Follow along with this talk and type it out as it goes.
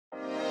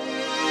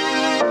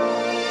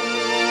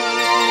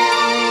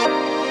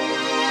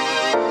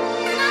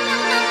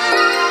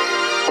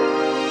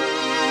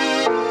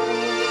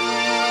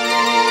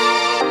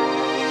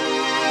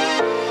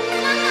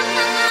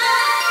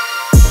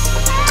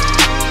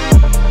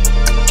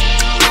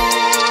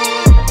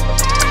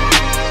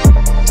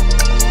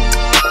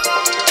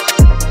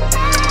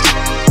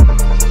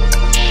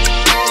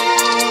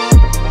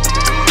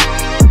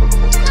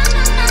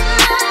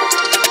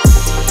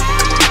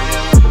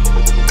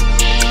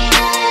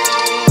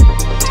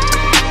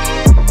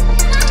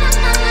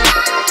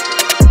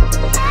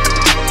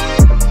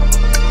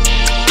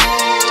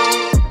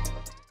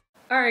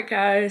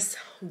guys,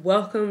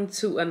 welcome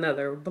to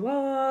another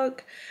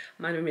vlog.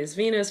 My name is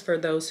Venus. For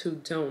those who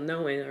don't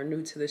know and are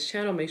new to this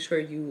channel, make sure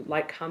you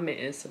like, comment,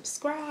 and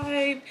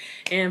subscribe.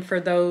 And for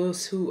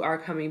those who are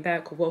coming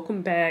back,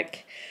 welcome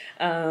back.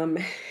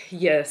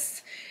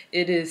 Yes,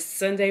 it is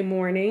Sunday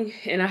morning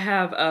and I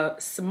have a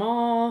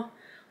small,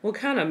 well,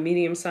 kind of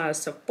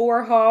medium-sized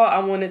Sephora haul I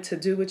wanted to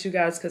do with you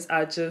guys because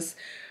I just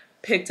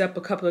picked up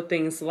a couple of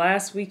things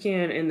last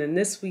weekend, and then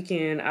this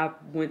weekend I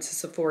went to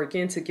Sephora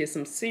again to get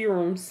some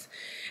serums.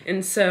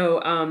 And so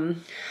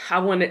I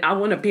want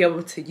to be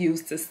able to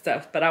use this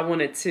stuff, but I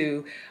wanted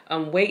to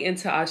wait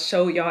until I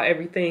show y'all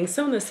everything.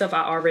 Some of the stuff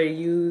I already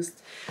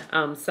used,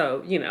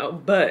 so you know,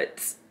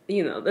 but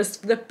you know,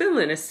 the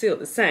feeling is still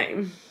the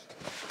same.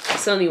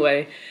 So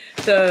anyway,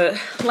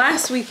 the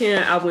last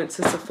weekend I went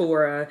to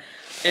Sephora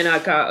and I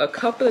got a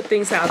couple of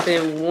things I've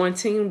been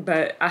wanting,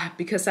 but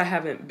because I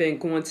haven't been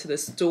going to the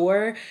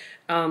store,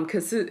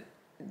 because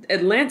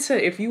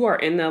Atlanta, if you are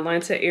in the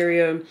Atlanta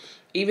area,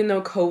 even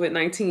though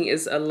COVID-19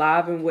 is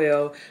alive and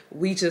well,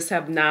 we just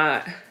have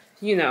not,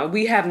 you know,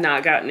 we have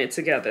not gotten it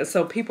together.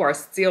 So people are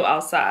still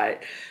outside.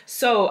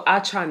 So I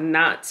try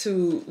not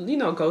to, you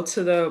know, go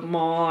to the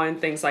mall and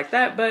things like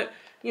that. But,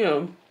 you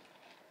know,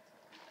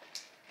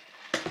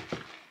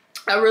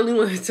 I really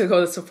wanted to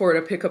go to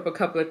Sephora to pick up a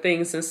couple of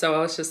things, and so I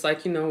was just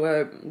like, you know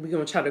what, we're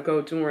going to try to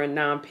go during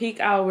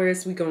non-peak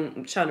hours. We're going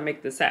to try to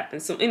make this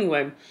happen. So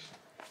anyway,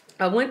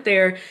 I went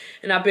there,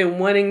 and I've been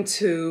wanting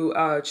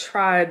to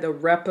try the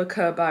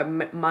replica by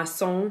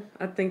Maison.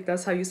 I think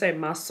that's how you say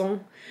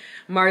Maison.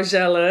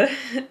 Margiela.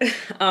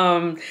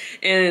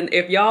 And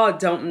if y'all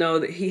don't know,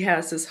 that he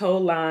has this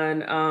whole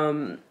line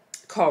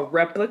called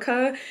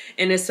Replica,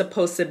 and it's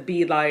supposed to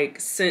be like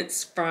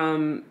scents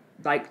from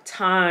like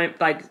time,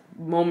 like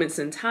moments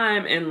in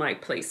time and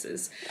like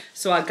places.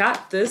 So I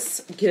got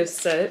this gift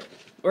set,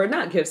 or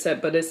not gift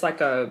set, but it's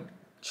like a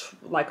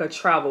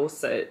travel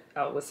set,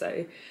 I would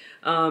say.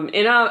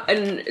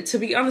 And to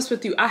be honest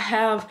with you, I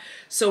have,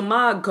 so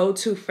my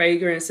go-to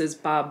fragrance is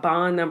by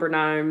Bond No.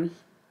 9.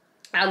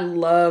 I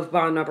love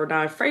Bond No.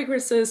 9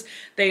 fragrances.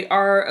 They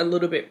are a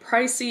little bit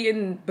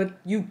pricey, but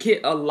you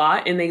get a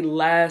lot and they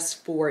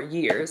last for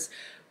years.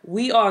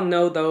 We all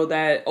know though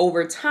that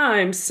over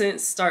time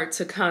scents start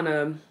to kind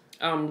of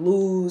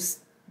lose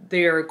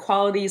their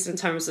qualities in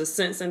terms of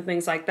scents and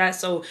things like that,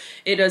 so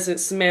it doesn't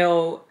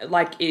smell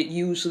like it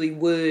usually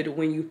would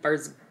when you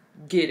first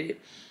get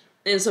it.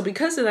 And so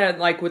because of that,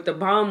 like with the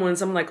bomb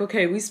ones, I'm like,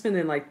 okay, we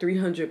spending like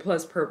 300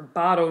 plus per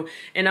bottle,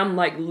 and I'm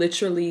like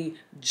literally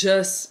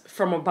just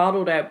from a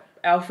bottle that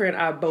Alfred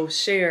and I both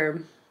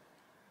share,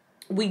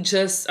 we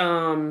just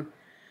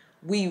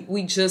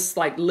we just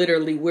like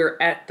literally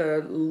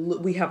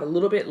we have a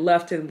little bit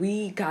left, and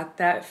we got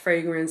that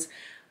fragrance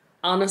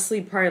honestly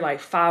probably like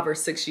 5 or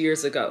 6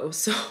 years ago.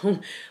 So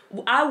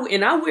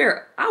I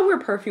wear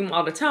perfume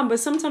all the time, but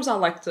sometimes I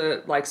like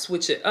to like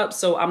switch it up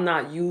so I'm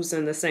not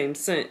using the same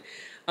scent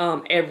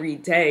every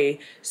day.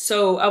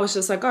 So I was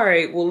just like, all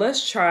right, well,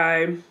 let's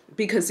try,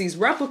 because these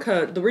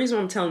replica, the reason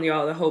I'm telling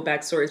y'all the whole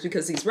backstory is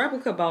because these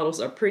replica bottles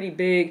are pretty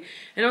big,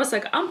 and I was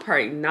like, I'm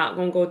probably not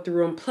gonna go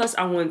through them. Plus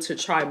I wanted to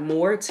try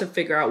more to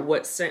figure out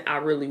what scent I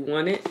really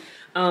wanted.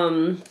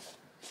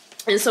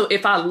 And so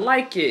if I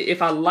like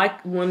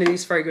one of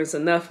these fragrances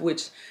enough,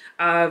 which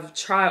I've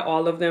tried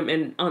all of them,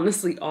 and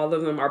honestly all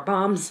of them are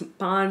bomb.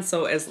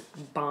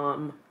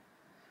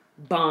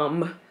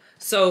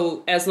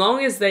 So as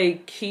long as they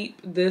keep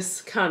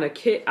this kind of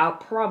kit, I'll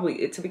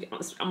probably, to be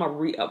honest, I'm gonna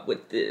re-up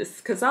with this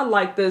because I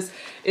like this.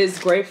 It's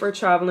great for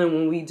traveling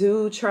when we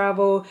do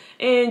travel,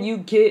 and you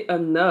get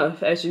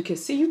enough, as you can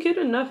see, you get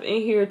enough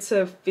in here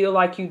to feel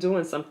like you're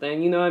doing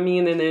something, you know what I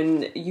mean? And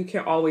then you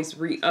can always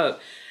re-up.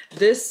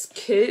 This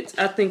kit,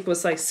 I think,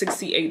 was like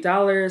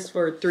 $68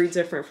 for 3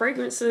 different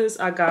fragrances.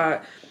 I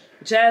got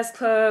Jazz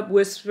Club,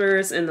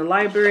 Whispers, and The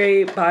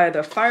Library by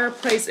the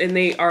Fireplace, and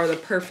they are the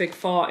perfect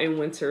fall and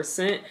winter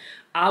scent.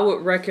 I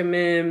would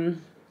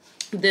recommend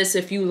this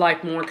if you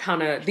like more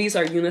kind of, these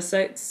are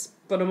unisex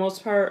for the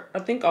most part. I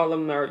think all of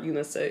them are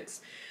unisex.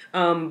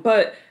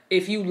 But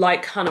if you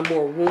like kind of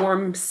more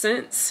warm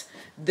scents,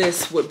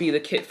 this would be the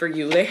kit for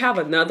you. They have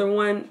another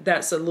one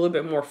that's a little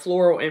bit more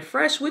floral and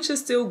fresh, which is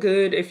still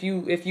good if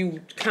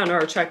you kind of are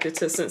attracted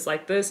to scents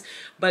like this,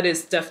 but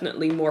it's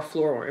definitely more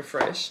floral and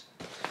fresh.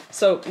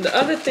 So the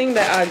other thing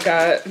that I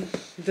got,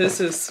 this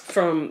is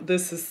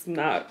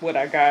not what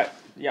I got,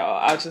 y'all.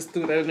 I just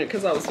threw that in there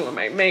because I was doing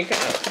my makeup.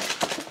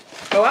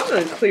 Oh, I'm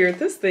gonna clear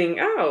this thing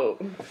out.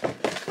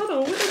 Hold on,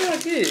 what did I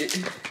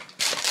get?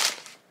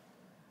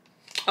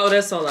 Oh,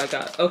 that's all I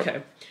got.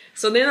 Okay.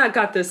 So then I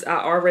got this, I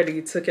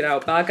already took it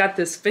out, but I got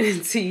this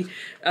Fenty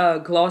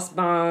Gloss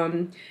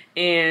Bomb,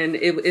 and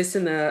it's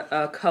in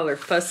the color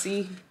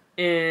Fussy.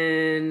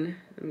 And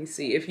let me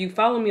see, if you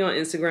follow me on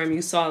Instagram,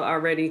 you saw it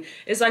already.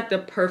 It's like the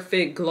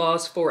perfect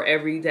gloss for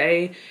every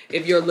day.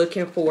 If you're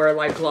looking for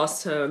like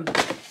gloss to,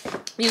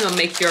 you know,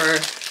 make your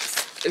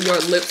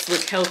lips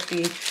look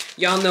healthy.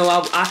 Y'all know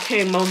I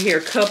came on here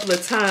a couple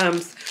of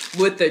times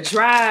with the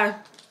dry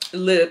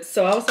lips.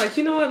 So I was like,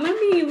 you know what, let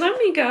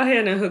me go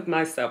ahead and hook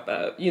myself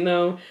up, you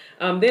know.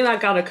 Then I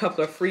got a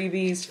couple of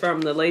freebies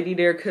from the lady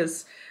there,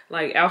 because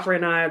like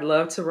Alfred and I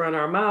love to run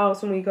our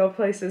mouths when we go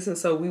places, and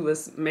so we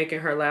was making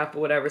her laugh or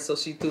whatever, so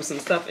she threw some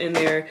stuff in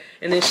there.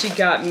 And then she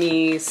got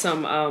me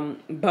some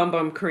bum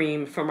bum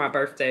cream for my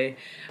birthday.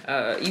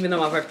 Even though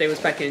my birthday was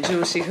back in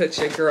June, she hooked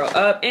your girl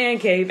up and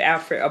gave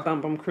Alfred a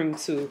bum bum cream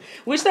too,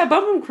 which that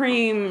bum bum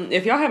cream,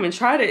 if y'all haven't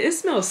tried it, it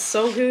smells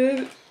so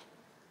good.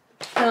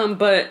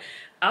 But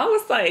I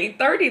was like,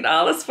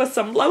 $30 for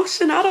some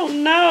lotion? I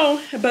don't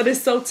know. But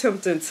it's so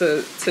tempting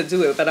to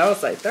do it. But I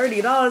was like,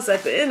 $30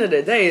 at the end of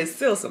the day is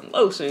still some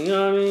lotion, you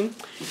know what I mean?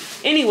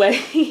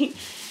 Anyway,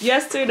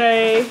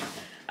 yesterday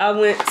I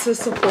went to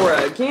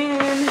Sephora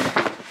again.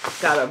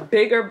 Got a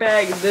bigger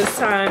bag this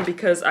time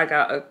because I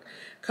got a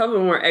couple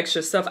more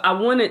extra stuff. I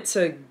wanted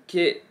to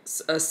get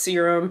a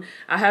serum.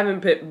 I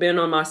haven't been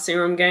on my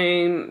serum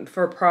game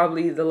for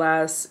probably the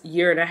last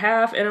year and a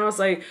half, and I was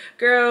like,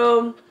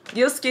 girl,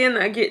 your skin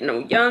not getting no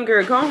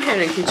younger. Go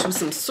ahead and get you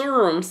some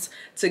serums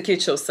to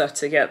get your stuff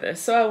together.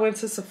 So I went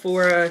to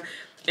Sephora,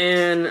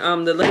 and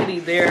the lady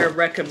there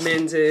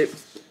recommended,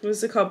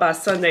 what's it called, by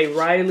Sunday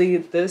Riley,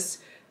 this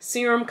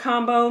serum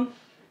combo.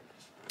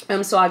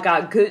 So I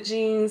got Good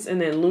Genes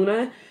and then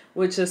Luna,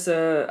 which is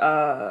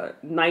a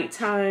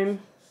nighttime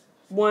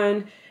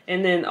one,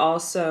 and then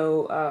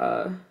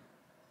also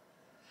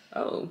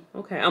oh,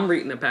 okay, I'm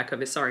reading the back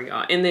of it, sorry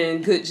y'all. And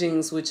then Good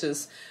Genes, which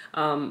is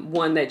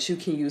one that you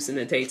can use in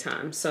the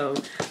daytime. So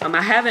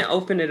I haven't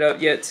opened it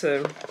up yet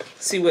to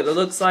see what it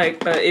looks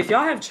like, but if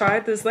y'all have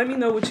tried this, let me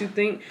know what you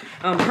think.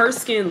 Her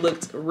skin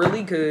looked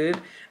really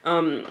good,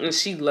 and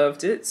she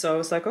loved it, so I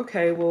was like,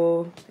 okay,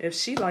 well, if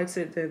she likes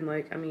it, then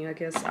like, I mean, I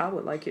guess I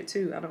would like it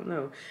too. I don't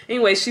know.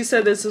 Anyway, she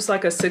said this was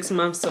like a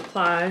 6-month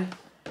supply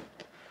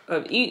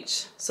of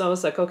each, so I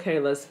was like, okay,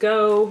 let's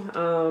go,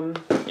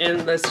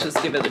 and let's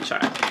just give it a try.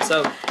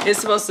 So it's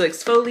supposed to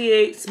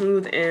exfoliate,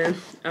 smooth, and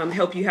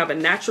help you have a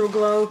natural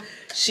glow.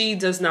 She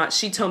does not,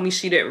 she told me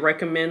she didn't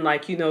recommend,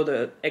 like, you know,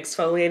 the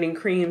exfoliating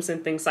creams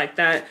and things like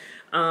that.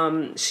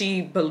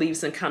 She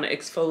believes in kind of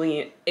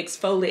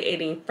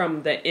exfoliating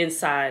from the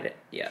inside,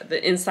 yeah,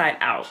 the inside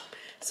out.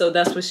 So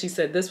that's what she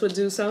said this would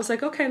do. So I was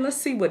like, okay, let's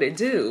see what it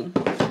do.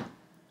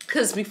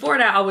 Because before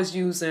that, I was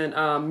using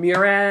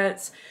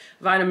Murad's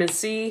vitamin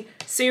C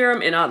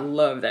serum, and I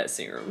love that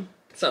serum.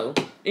 So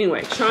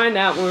anyway, trying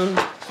that one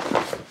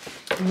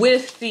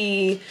with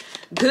the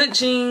Good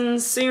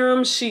Genes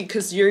serum.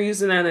 Because you're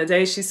using that in a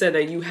day, she said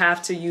that you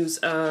have to use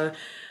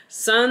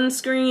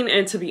sunscreen,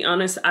 and to be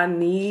honest, I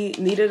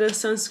needed a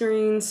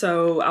sunscreen,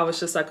 so I was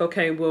just like,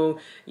 okay, well,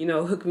 you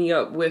know, hook me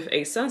up with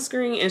a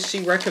sunscreen. And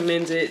she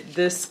recommended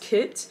this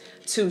kit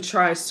to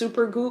try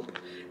Supergoop,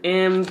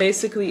 and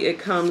basically it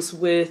comes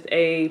with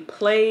a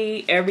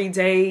Play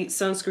Everyday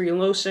sunscreen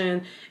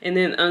lotion, and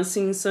then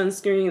Unseen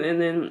sunscreen,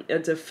 and then a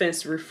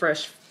Defense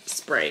Refresh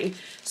spray.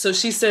 So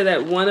she said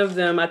that one of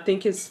them, I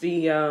think it's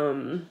the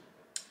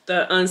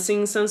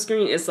Unseen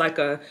sunscreen, is like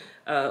a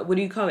what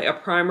do you call it, a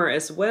primer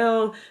as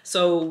well.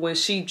 So when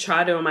she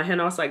tried it on my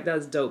hand, I was like,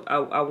 that's dope, I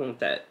want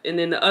that. And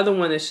then the other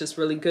one is just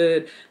really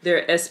good.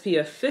 They're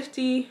SPF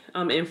 50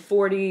 and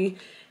 40,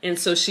 and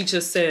so she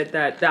just said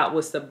that that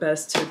was the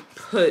best to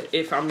put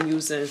if I'm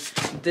using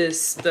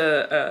this,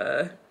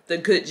 the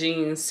Good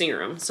Genes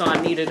serum. So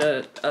I needed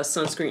a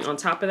sunscreen on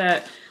top of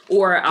that,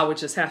 or I would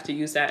just have to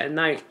use that at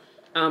night.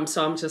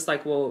 So I'm just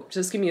like, well,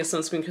 just give me a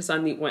sunscreen because I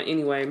need one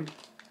anyway.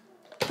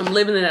 I'm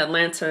living in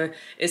Atlanta.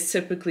 It's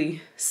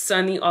typically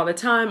sunny all the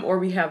time, or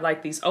we have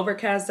like these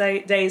overcast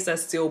days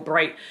that's still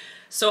bright.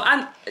 So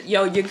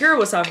your girl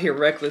was out here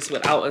reckless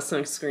without a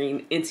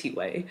sunscreen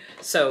anyway.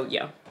 So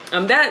yeah,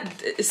 that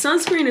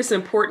sunscreen is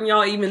important,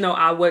 y'all. Even though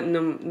I wasn't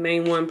the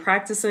main one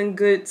practicing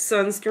good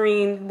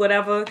sunscreen,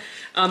 whatever,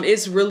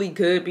 it's really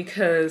good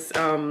because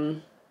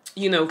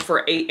you know,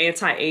 for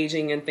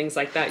anti-aging and things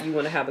like that, you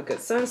want to have a good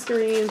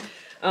sunscreen.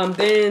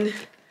 Then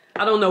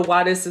I don't know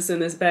why this is in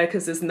this bag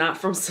because it's not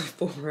from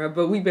Sephora,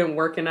 but we've been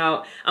working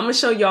out. I'm gonna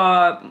show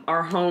y'all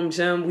our home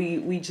gym.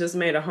 We just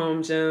made a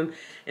home gym,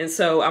 and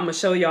so I'm gonna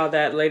show y'all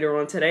that later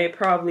on today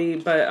probably.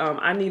 But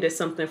I needed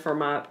something for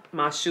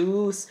my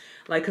shoes,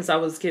 like, because I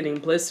was getting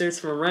blisters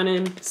from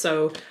running.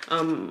 So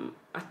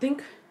I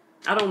think,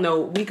 I don't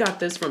know, we got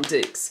this from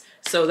Dick's,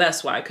 so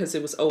that's why, because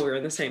it was over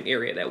in the same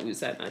area that we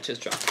was at, and I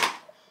just dropped it.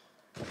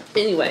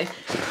 Anyway,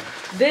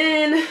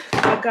 then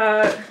I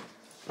got,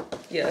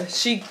 yeah,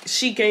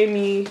 she gave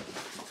me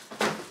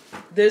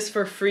this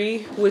for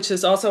free, which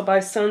is also by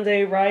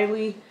Sunday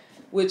Riley,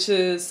 which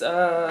is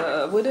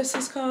what is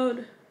this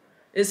called?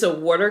 It's a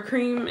water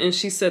cream, and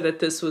she said that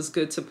this was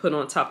good to put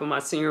on top of my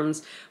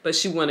serums, but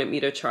she wanted me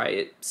to try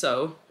it,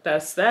 so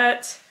that's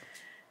that.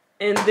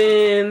 And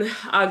then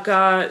I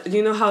got,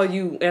 you know how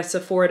you at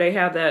Sephora they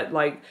have that,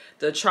 like,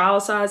 the trial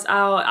size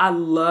aisle. I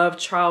love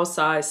trial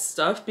size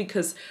stuff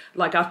because,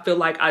 like, I feel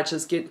like I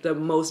just get the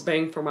most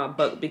bang for my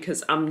buck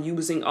because I'm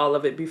using all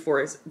of it before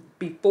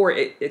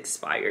it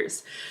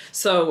expires.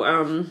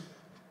 So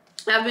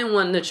I've been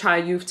wanting to try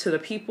Youth to the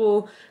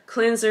People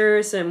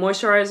cleansers and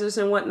moisturizers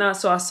and whatnot.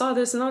 So I saw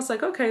this and I was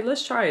like, okay,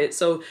 let's try it.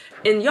 So,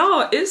 and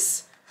y'all,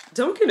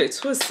 don't get it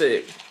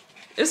twisted.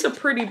 It's a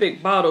pretty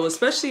big bottle,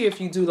 especially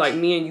if you do like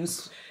me and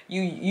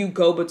you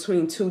go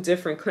between 2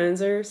 different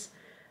cleansers.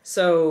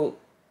 So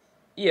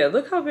yeah,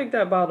 look how big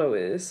that bottle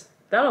is.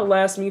 That'll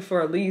last me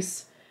for at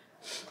least,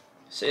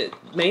 shit,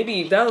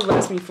 maybe that'll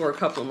last me for a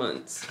couple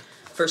months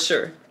for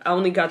sure. I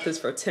only got this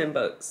for 10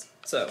 bucks.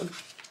 So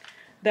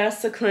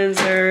that's the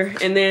cleanser.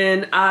 And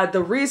then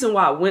the reason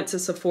why I went to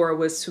Sephora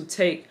was to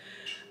take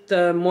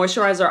the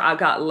moisturizer I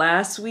got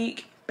last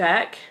week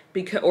back,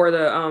 because, or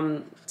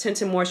the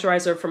tinted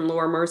moisturizer from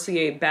Laura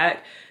Mercier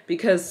back,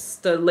 because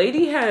the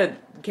lady had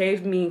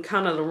gave me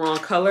kind of the wrong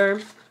color.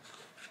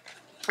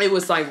 It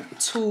was like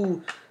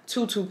too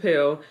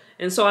pale.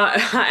 And so I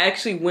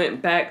actually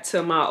went back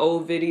to my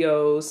old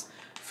videos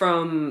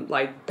from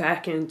like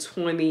back in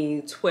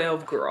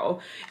 2012, girl.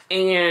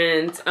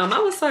 And I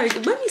was like,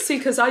 let me see,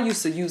 because I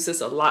used to use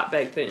this a lot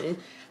back then.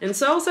 And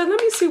so I was like,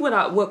 let me see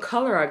what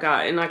color I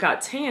got. And I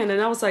got tan.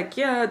 And I was like,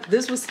 yeah,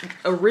 this was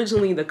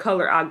originally the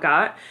color I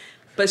got.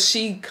 But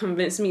she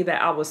convinced me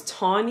that I was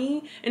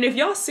tawny. And if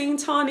y'all seen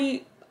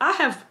tawny, I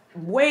have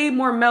way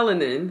more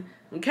melanin.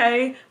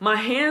 Okay, my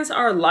hands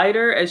are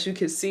lighter, as you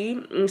can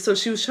see. And so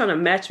she was trying to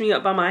match me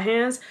up by my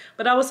hands.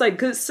 But I was like,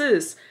 good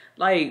sis,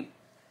 like,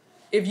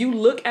 if you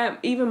look at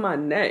even my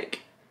neck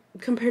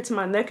compared to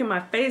my neck and my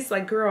face,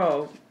 like,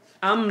 girl,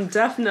 I'm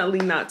definitely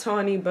not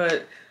tawny.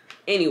 But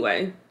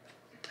anyway,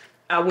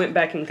 I went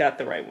back and got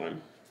the right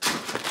one.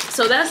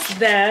 So that's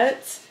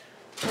that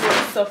for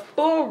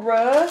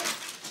Sephora.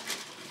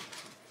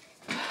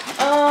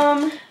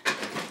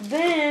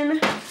 Then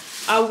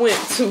I went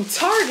to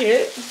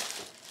Target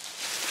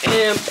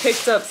and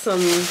picked up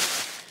some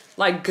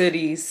like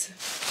goodies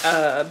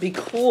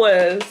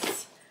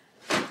because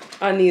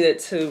I needed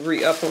to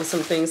re-up on some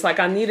things. Like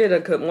I needed a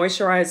good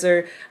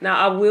moisturizer. Now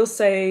I will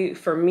say,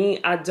 for me,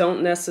 I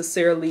don't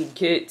necessarily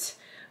get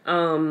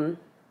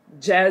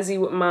jazzy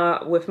with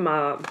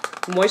my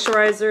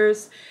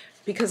moisturizers,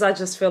 because I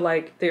just feel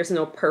like there's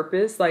no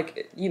purpose.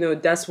 Like, you know,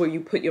 that's where you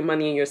put your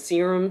money in your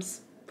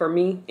serums, for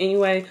me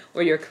anyway,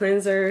 or your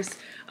cleansers.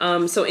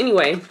 So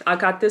anyway, I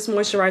got this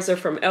moisturizer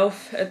from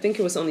e.l.f. I think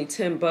it was only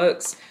 10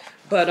 bucks.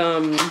 But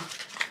e.l.f.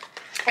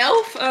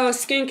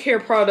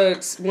 Skincare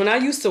products, when I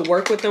used to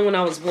work with them when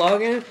I was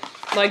vlogging,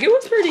 like, it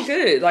was pretty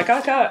good. Like,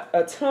 I got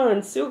a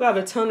ton, still got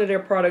a ton of their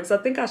products. I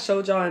think I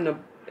showed y'all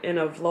in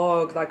a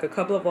vlog, like a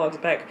couple of vlogs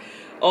back,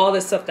 all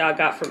the stuff that I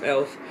got from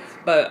e.l.f.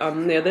 But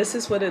yeah, this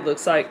is what it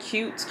looks like.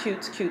 Cute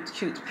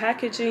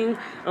packaging,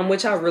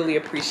 which I really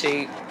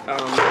appreciate.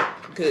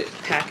 Good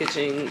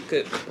packaging,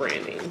 good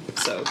branding.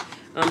 So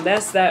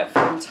that's that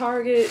from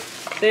Target.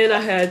 Then I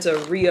had to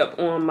re-up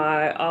on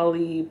my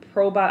Ollie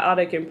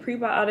probiotic and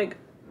prebiotic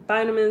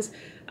vitamins.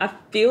 I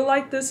feel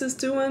like this is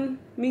doing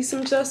me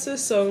some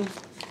justice, so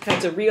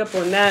had to re-up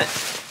on that.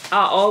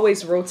 I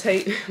always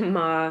rotate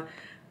my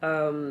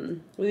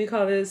what do you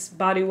call this,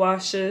 body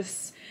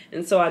washes,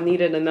 and so I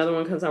needed another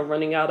one because I'm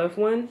running out of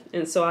one.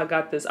 And so I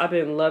got this. I've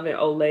been loving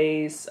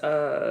Olay's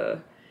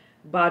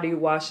body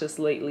washes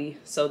lately,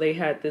 so they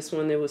had this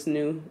one. It was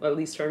new, at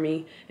least for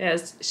me. It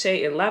has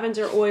shea and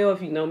lavender oil.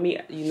 If you know me,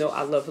 you know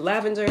I love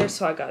lavender,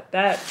 so I got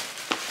that.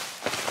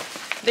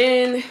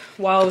 Then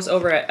while I was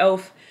over at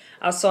e.l.f.,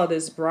 I saw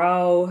this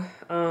brow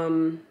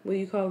what do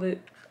you call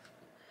it,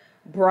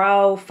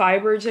 brow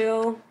fiber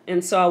gel,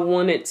 and so I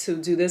wanted to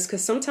do this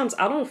because sometimes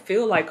I don't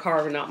feel like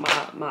carving out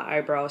my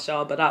eyebrows,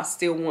 y'all, but I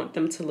still want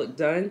them to look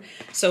done.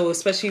 So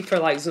especially for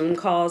like Zoom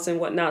calls and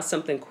whatnot,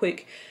 something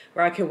quick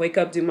where I can wake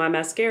up, do my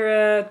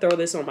mascara, throw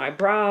this on my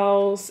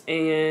brows,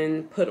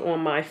 and put on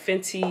my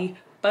Fenty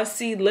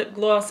Fussy lip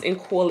gloss and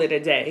call it a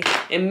day.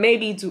 And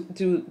maybe do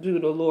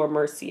the Laura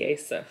Mercier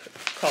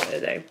stuff, call it a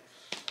day.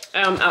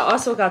 I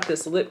also got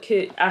this lip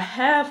kit. I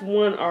have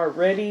one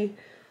already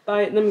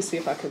by, let me see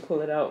if I can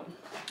pull it out,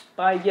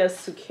 by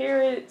Yes to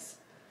Carrots,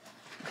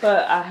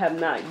 but I have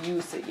not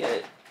used it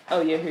yet.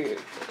 Oh yeah, here.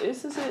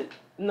 This is it.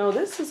 No,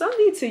 this is, I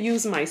need to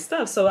use my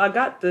stuff. So I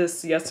got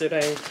this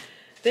yesterday.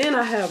 Then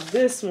I have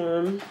this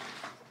one.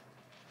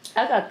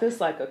 I got this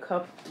like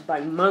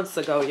like months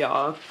ago,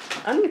 y'all.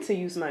 I need to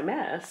use my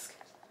mask.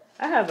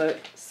 I have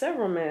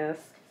several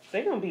masks.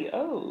 They're gonna be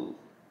old.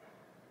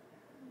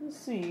 Let's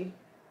see.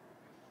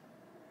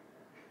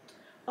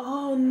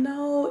 Oh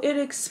no, it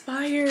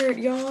expired,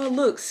 y'all.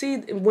 Look, see,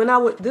 when I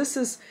would, this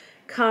is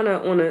kind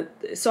of on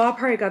a, so I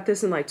probably got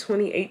this in like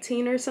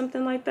 2018 or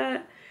something like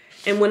that.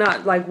 And when I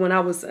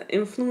was an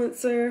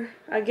influencer,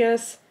 I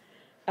guess,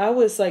 I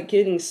was like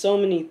getting so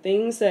many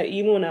things that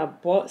even when I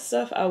bought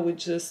stuff, I would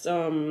just,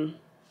 oh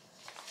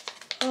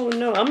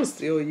no, I'm gonna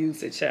still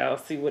use it,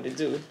 child, see what it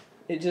do.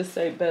 It just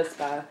say Best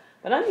Buy.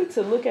 But I need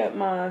to look at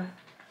my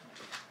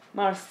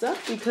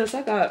stuff because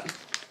I got,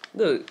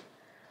 look,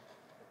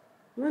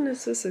 when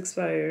does this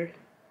expire?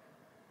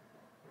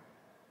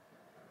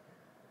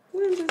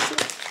 When does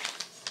it?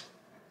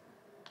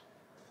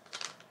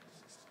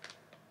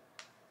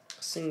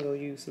 Single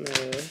use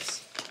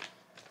mask.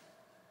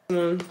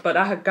 one, but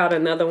I got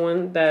another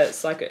one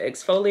that's like an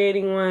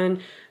exfoliating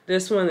one.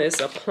 This one is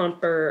a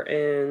plumper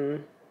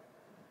and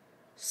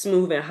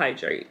smooth and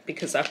hydrate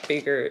because I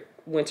figured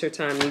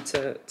wintertime need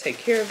to take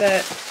care of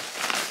that.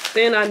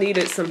 Then I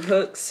needed some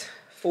hooks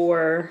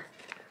for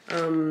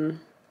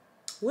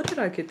what did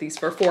I get these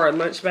for? For our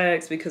lunch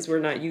bags because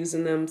we're not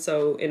using them.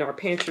 So in our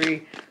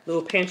pantry,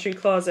 little pantry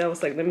closet, I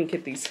was like, let me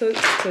get these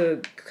hooks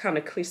to kind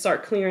of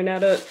start clearing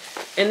that up.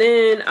 And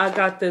then I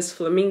got this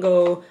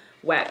flamingo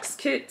wax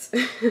kit.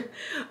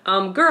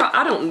 Girl,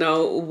 I don't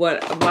know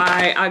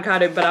why I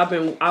got it, but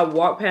I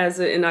walked past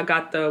it and I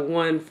got the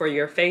one for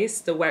your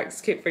face, the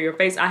wax kit for your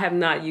face. I have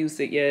not used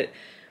it yet,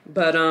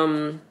 but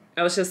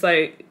I was just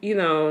like, you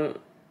know,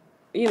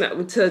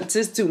 to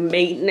just do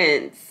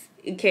maintenance.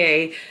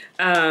 Okay,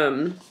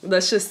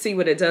 let's just see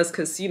what it does,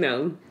 because you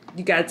know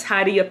you gotta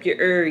tidy up your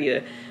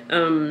area.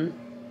 And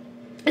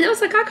I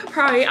was like, I could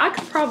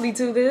probably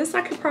do this.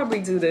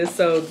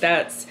 So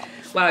that's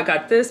why I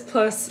got this.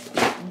 Plus,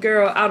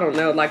 girl, I don't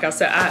know. Like I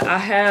said, I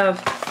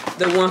have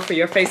the one for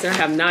your face, and I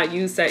have not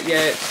used that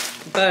yet.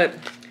 But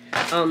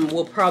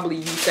we'll probably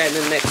use that in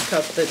the next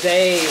couple of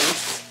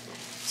days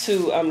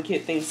to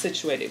get things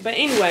situated. But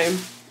anyway,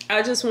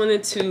 I just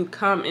wanted to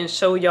come and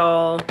show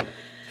y'all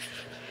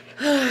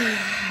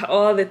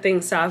all the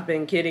things I've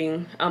been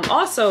getting.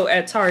 Also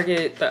at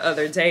Target the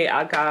other day,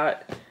 I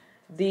got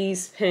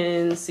these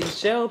pens,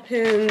 these gel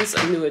pens,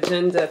 a new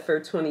agenda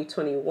for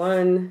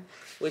 2021,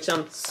 which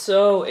I'm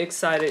so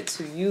excited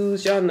to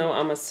use. Y'all know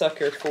I'm a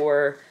sucker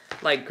for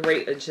like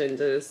great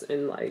agendas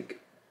and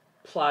like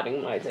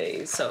plotting my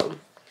days. So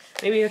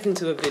maybe I can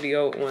do a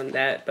video on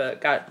that,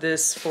 but got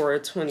this for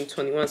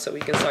 2021 so we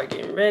can start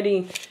getting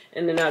ready.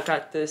 And then I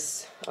got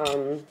this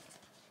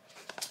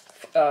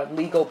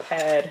legal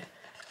pad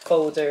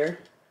folder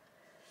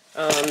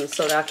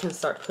so that I can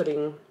start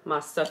putting my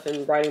stuff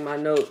and writing my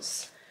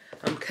notes,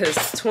 because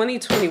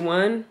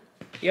 2021,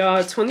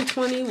 y'all,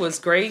 2020 was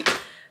great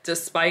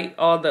despite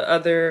all the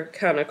other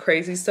kind of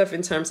crazy stuff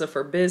in terms of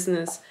for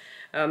business.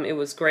 It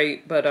was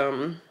great, but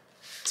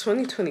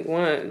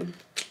 2021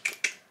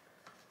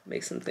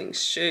 make some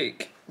things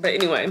shake. But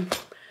anyway,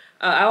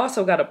 I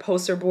also got a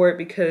poster board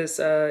because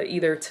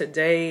either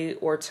today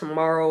or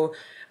tomorrow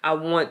I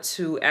want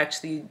to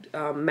actually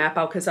map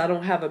out, because I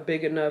don't have a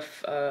big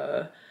enough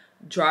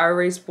dry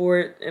erase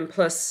board, and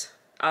plus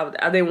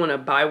I didn't want to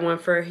buy one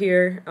for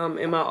here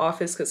in my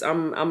office, because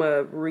I'm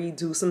gonna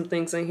redo some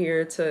things in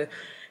here to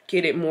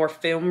get it more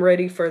film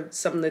ready for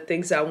some of the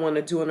things I want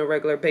to do on a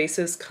regular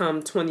basis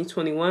come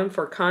 2021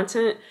 for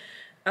content.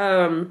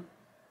 So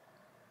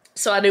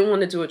I didn't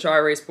want to do a dry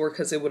erase board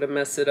because it would have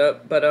messed it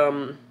up, but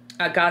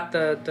I got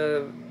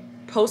the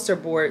poster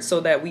board so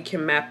that we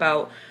can map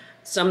out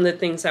some of the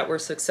things that were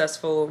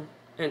successful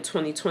in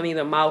 2020,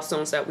 the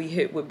milestones that we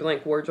hit with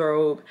Blank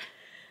Wardrobe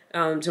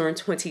during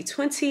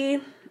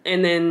 2020,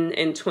 and then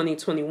in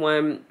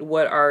 2021,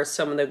 what are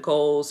some of the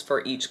goals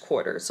for each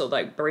quarter. So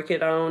like break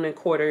it down in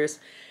quarters,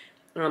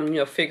 you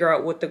know, figure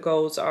out what the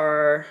goals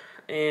are,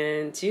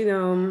 and you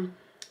know,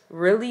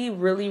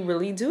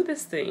 really do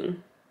this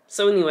thing.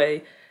 So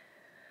anyway,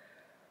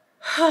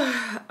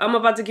 I'm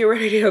about to get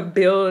ready to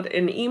build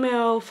an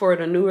email for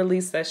the new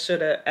release that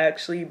should have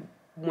actually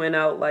went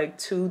out like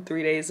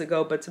 2-3 days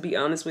ago, but to be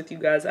honest with you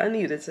guys, I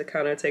needed to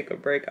kind of take a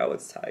break. I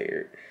was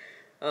tired.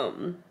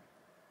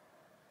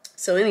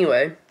 So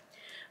anyway,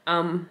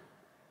 I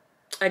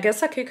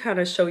guess I could kind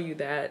of show you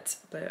that,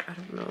 but I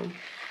don't know.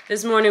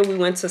 This morning we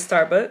went to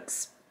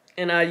Starbucks,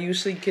 and I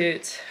usually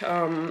get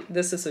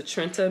this is a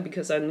Trenta,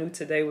 because I knew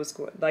today was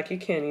going, like, you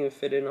can't even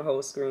fit in a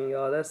whole screen,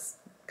 y'all. That's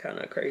kind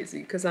of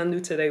crazy, because I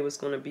knew today was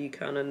going to be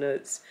kind of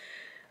nuts.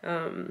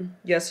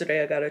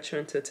 Yesterday I got a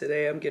Trenta,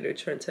 today I'm getting a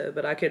Trenta,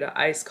 but I get an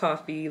iced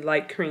coffee,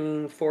 light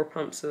cream, 4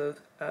 pumps of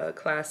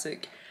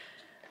classic.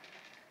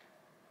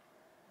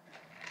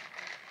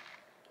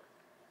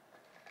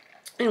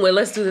 Anyway,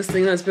 let's do this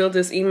thing. Let's build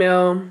this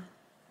email.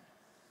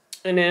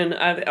 And then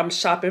I'm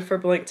shopping for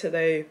Blank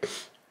today.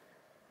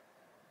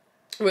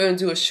 We're gonna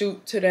do a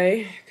shoot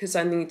today because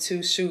I need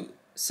to shoot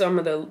some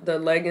of the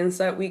leggings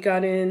that we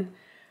got in,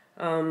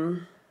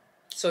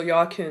 so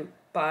y'all can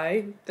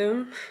buy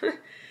them.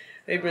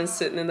 They've been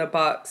sitting in the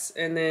box.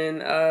 And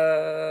then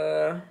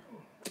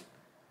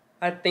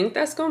I think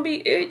that's gonna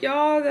be it,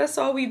 y'all. That's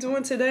all we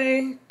doing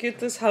today. Get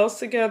this house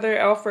together.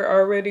 Alfred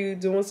already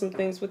doing some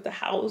things with the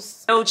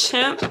house.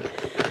 MailChimp,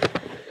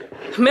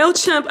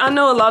 I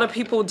know a lot of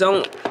people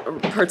don't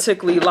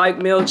particularly like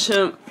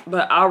MailChimp,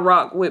 but I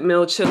rock with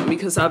MailChimp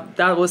because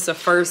that was the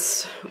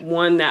first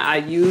one that I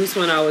used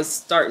when I was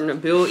starting to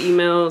build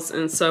emails.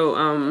 And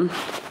so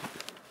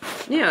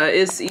yeah,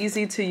 it's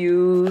easy to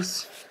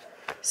use,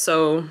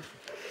 so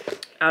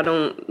I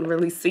don't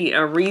really see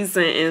a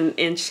reason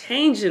in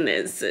changing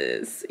it,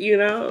 sis, you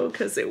know,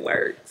 because it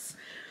works.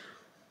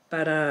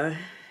 But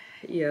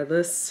yeah,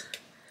 let's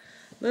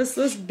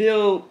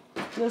build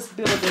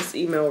this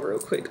email real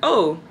quick.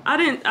 Oh, I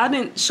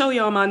didn't show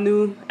y'all my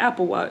new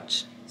Apple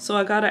Watch. So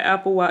I got an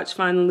Apple Watch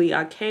finally.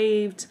 I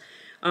caved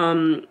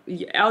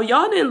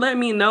Y'all didn't let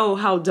me know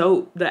how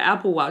dope the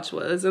Apple Watch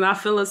was, and I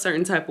feel a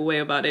certain type of way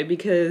about it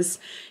because,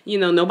 you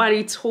know,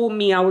 nobody told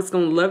me I was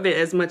gonna love it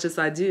as much as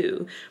I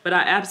do. But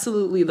I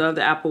absolutely love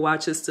the Apple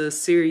Watch. It's the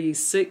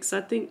Series 6,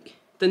 I think,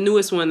 the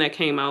newest one that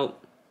came out.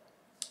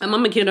 I'm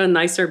gonna get a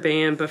nicer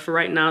band, but for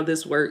right now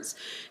this works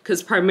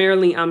because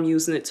primarily I'm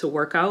using it to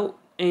work out.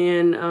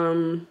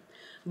 And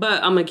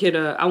but I want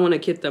to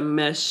get the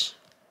mesh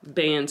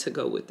band to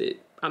go with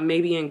it.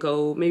 Maybe in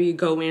gold, maybe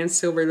gold and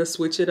silver to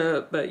switch it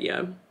up. But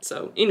yeah,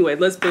 so anyway,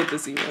 let's build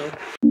this email.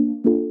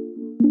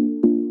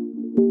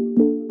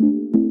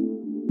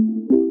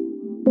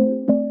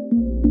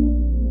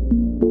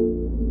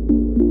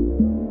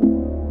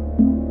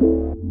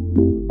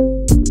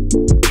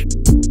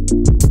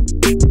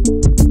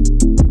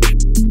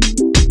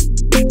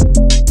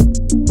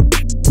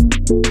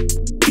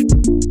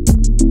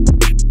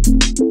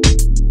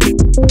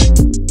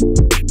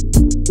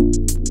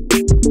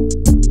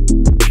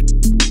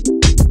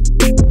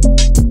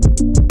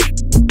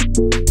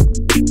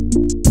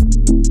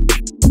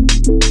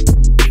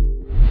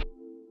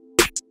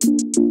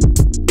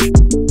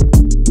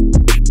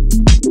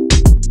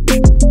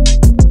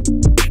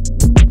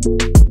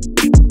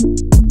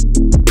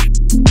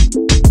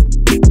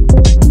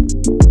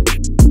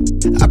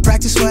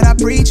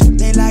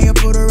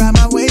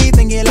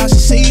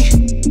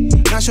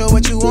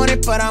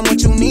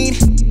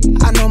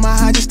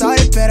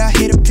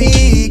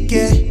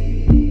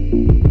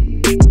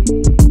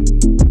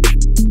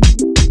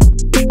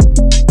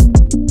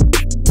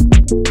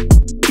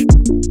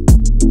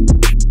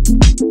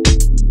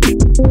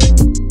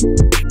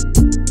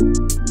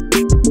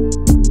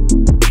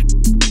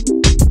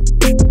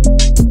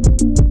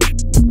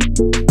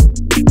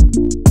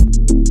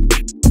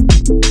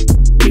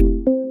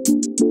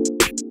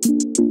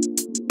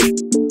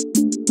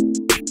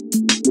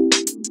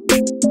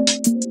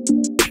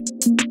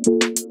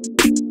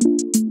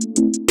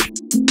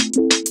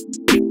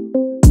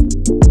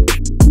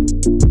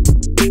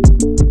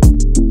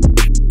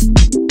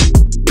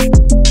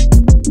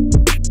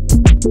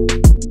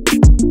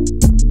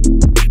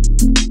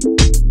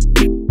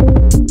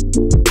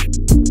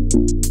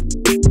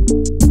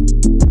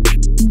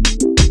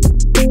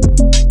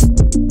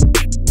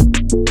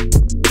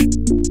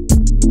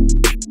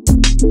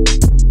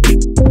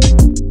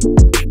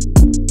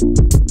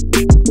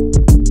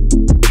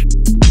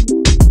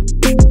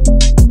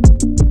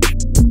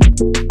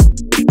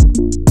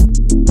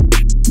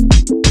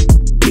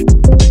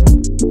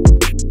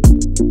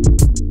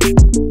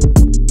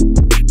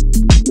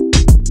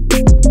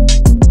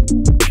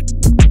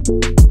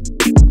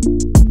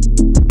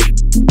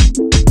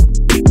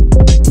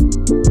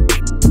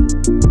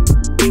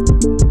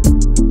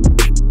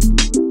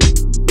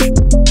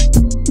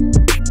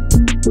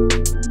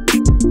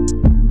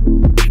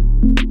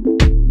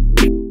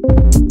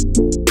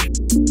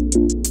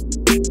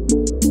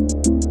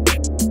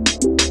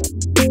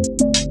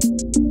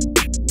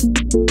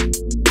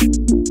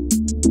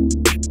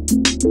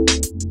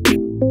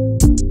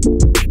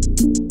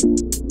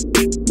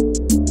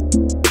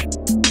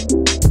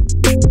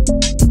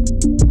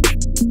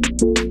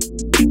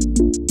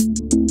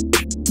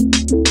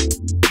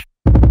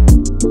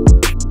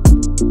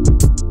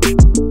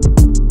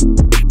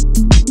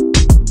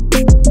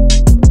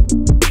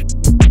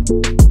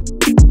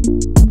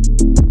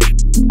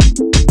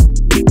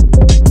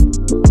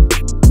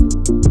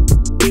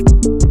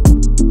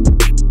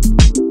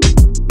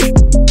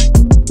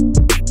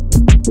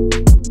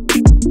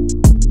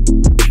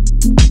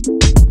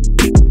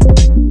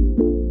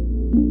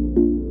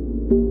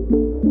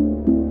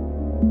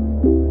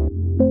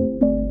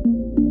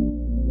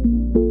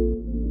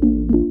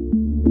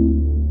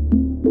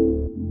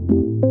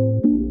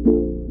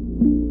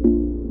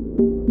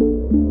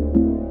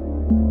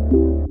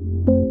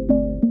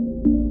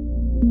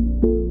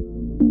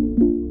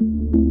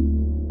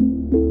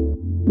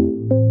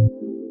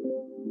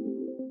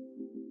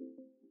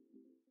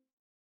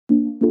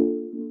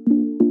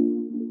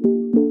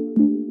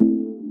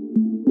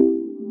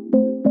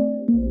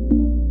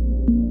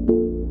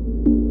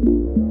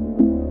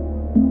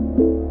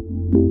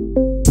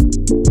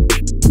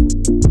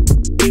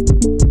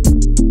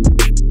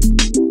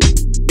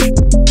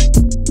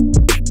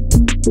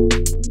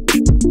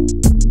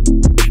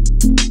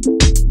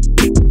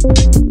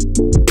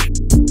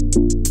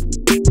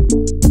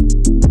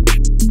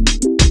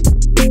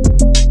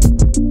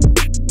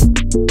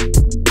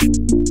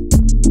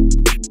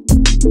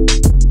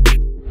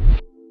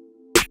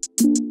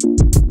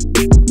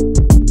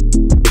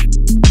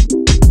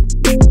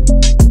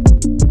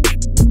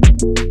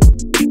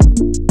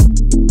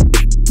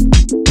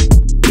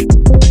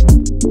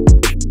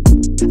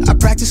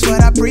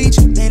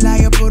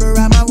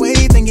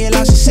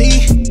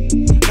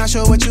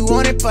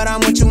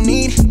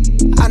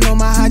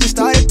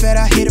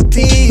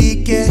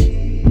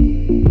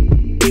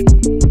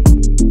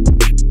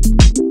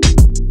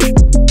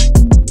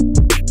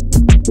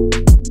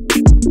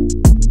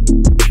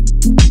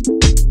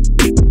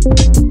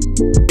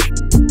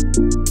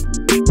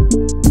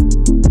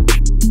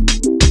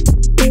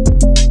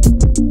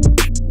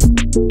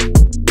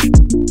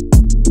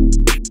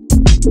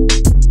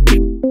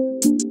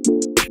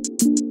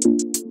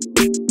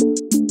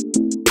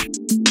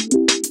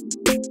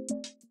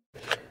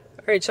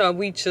 All right, y'all,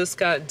 we just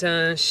got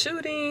done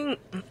shooting.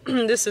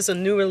 This is a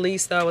new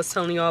release that I was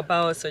telling y'all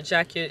about. It's a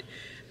jacket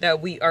that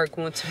we are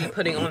going to be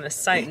putting on the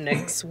site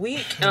next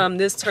week.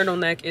 This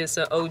turtleneck is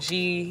an OG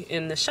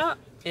in the shop,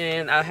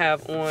 and I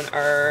have on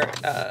our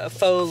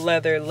faux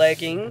leather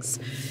leggings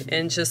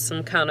and just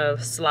some kind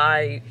of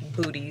slide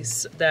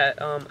booties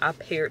that I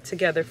paired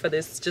together for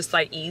this just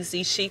like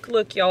easy chic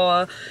look,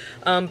 y'all.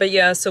 But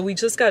yeah, so we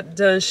just got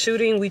done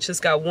shooting. We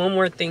just got one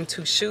more thing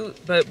to shoot,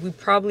 but we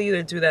probably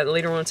either do that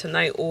later on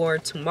tonight or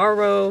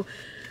tomorrow.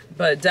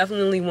 But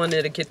definitely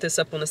wanted to get this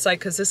up on the site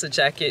because it's a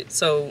jacket.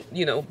 So,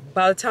 you know,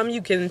 by the time you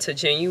get into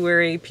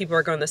January, people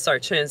are going to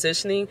start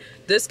transitioning.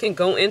 This can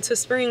go into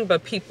spring,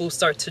 but people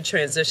start to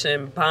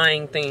transition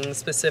buying things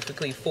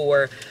specifically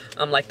for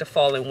like the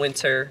fall and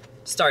winter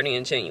starting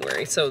in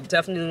January. So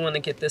definitely want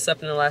to get this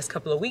up in the last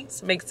couple of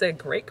weeks. Makes it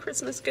great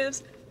Christmas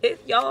gifts.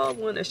 If y'all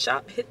want to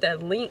shop, hit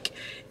that link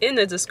in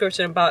the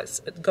description box.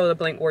 Go to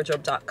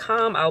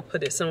blankwardrobe.com. I'll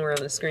put it somewhere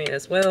on the screen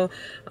as well,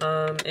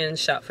 and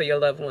shop for your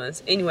loved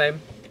ones. Anyway,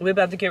 we're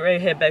about to get ready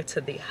to head back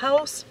to the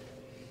house.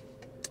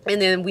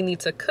 And then we need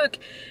to cook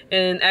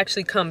and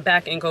actually come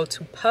back and go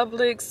to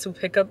Publix to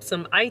pick up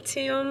some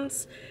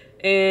items.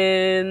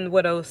 And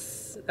what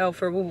else,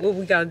 Alfred? What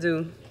we got to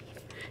do?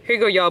 Here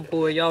you go, y'all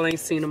boy. Y'all ain't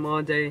seen him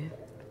all day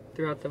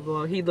throughout the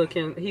vlog. He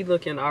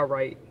looking all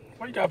right.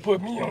 Why you gotta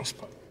put me on the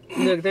spot?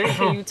 Look, then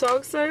can you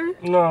talk, sir?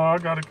 No, I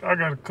gotta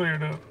clear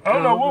it up. I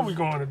don't know what we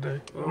going today.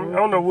 I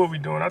don't know what we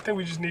doing. I think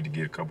we just need to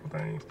get a couple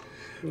things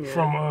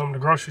from the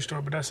grocery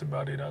store, but that's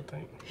about it, I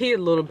think. He a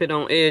little bit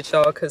on edge,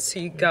 y'all, because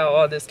he got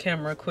all this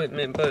camera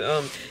equipment.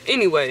 But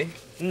anyway,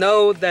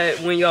 know that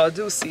when y'all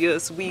do see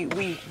us, we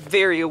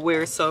very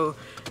aware, so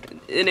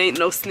it ain't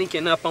no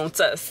sneaking up on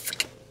us.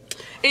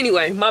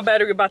 Anyway, my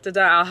battery about to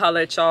die. I'll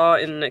holler at y'all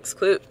in the next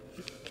clip.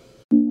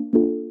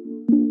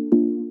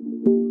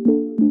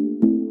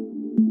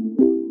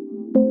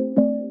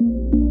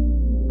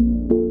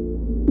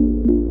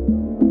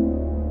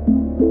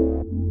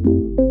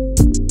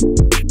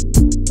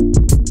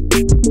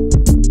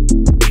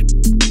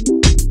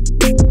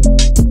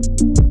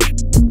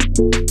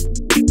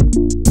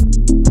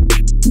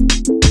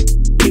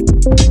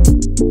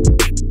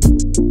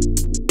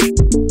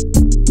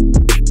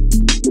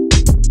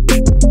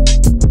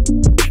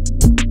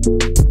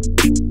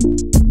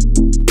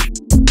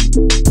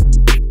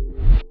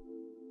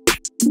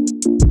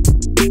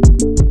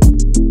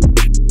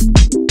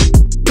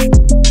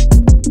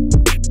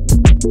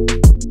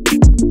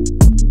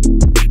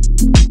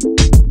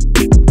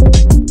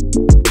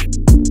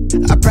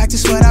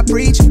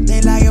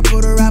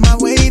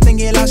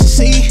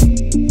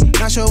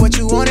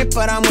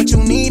 But I'm what you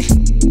need.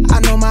 I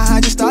know my high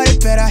just started,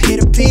 but I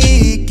hit a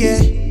peak,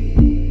 yeah.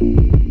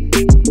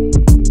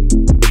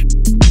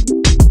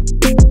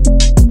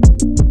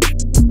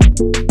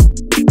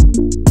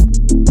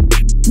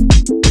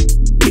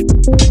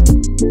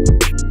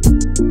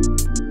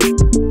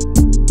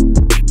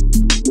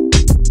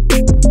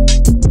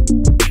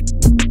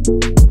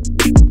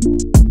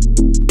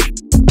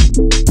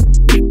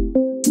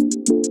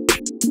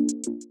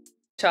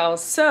 Y'all,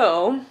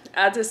 so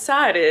I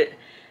decided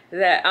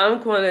that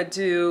I'm going to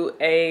do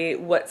a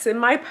what's in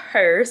my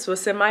purse,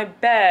 what's in my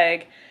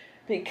bag,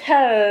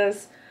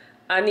 because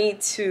I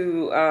need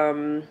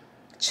to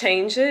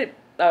change it,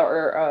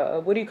 or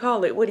what do you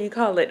call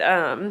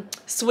it?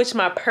 Switch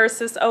my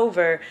purses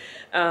over.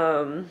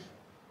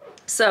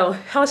 So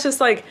I was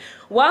just like,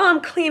 while I'm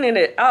cleaning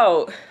it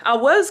out, I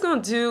was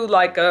going to do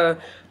like a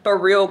for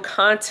real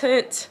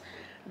content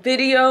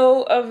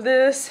video of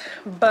this,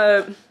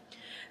 but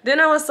then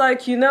I was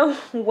like, you know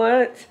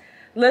what?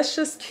 Let's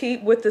just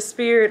keep with the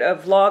spirit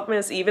of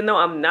Vlogmas, even though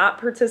I'm not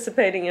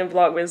participating in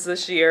Vlogmas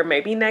this year.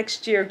 Maybe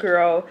next year,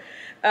 girl.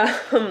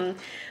 I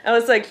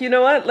was like, you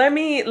know what? Let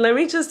me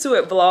just do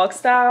it vlog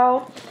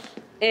style,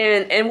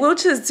 and we'll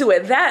just do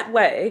it that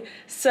way.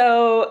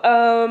 So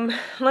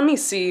let me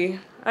see.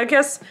 I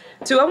guess,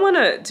 do I want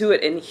to do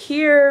it in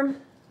here,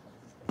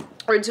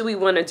 or do we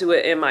want to do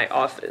it in my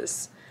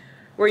office?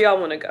 Where y'all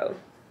want to go?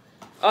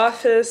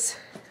 Office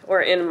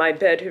or in my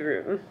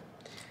bedroom?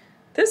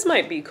 This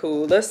might be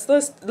cool. Let's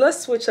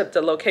switch up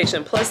the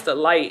location. Plus the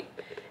light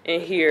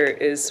in here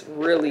is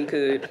really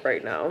good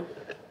right now.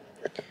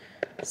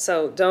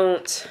 So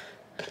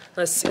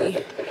let's see.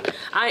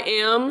 I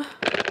am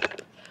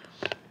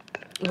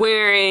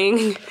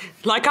wearing,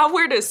 like, I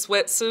wear this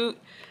sweatsuit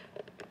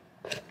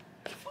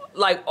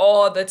like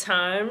all the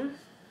time.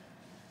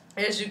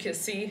 As you can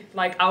see,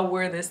 like, I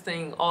wear this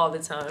thing all the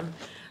time.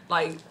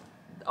 Like,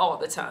 all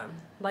the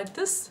time. Like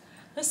this.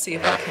 Let's see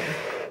if I can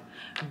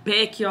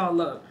back y'all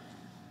up.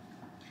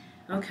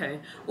 Okay,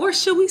 or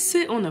should we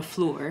sit on the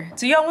floor?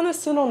 Do y'all want to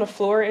sit on the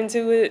floor and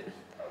do it?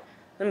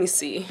 Let me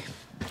see.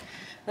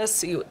 Let's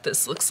see what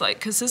this looks like,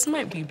 because this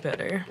might be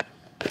better.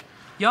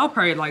 Y'all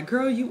probably like,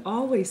 girl, you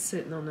always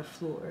sitting on the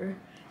floor.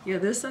 Yeah,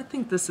 I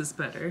think this is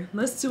better.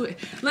 Let's do it.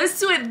 Let's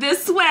do it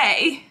this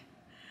way.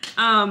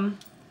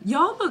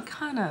 Y'all look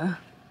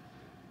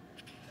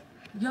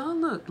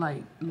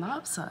like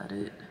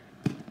lopsided.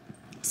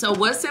 So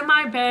what's in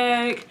my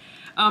bag?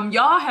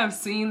 Y'all have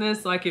seen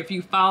this, like if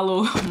you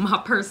follow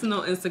my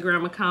personal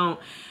Instagram account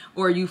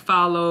or you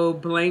follow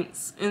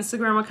Blank's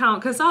Instagram account,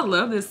 because I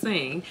love this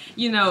thing.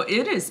 You know,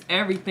 it is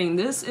everything.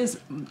 This is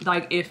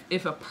like,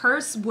 if a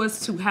purse was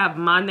to have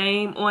my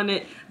name on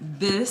it,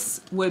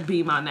 this would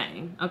be my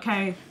name,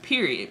 okay?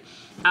 Period.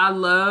 I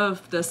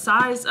love the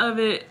size of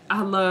it.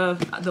 I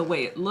love the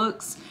way it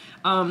looks.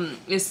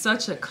 It's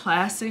such a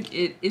classic.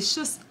 It's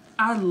just,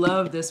 I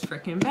love this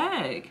freaking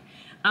bag.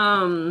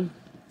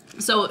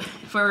 So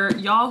for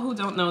y'all who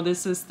don't know,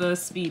 this is the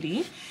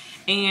Speedy,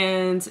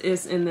 and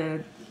it's in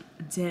the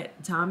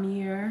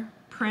damier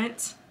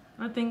print.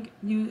 I think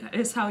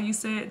is how you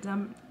say it,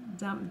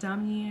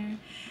 damier.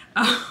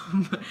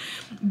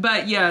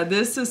 But yeah,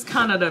 this is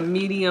kind of the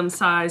medium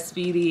size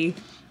Speedy,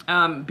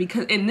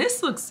 because, and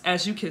this looks,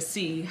 as you can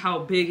see how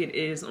big it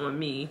is on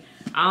me.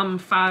 I'm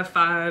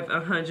 5'5",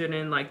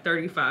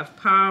 135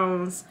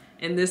 pounds,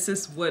 and this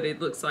is what it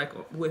looks like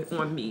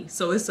on me.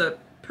 So it's a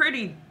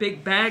pretty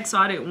big bag, so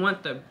I didn't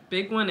want the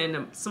big one, and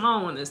the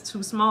small one is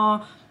too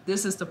small.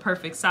 This is the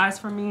perfect size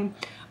for me.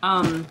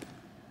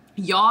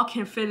 Y'all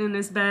can fit in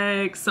this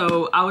bag,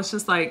 so I was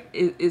just like,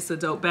 it's a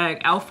dope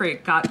bag.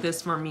 Alfred got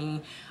this for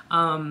me,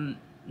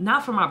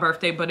 not for my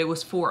birthday, but it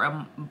was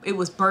for it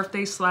was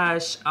birthday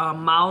slash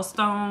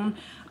milestone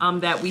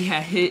that we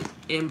had hit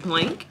in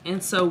Blank,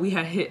 and so we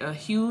had hit a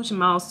huge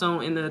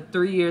milestone in the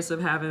 3 years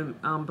of having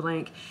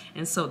Blank,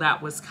 and so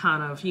that was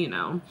kind of, you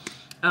know,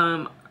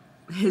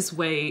 his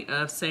way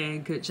of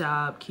saying good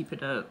job, keep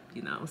it up,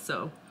 you know.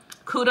 So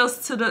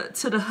kudos to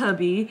the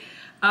hubby.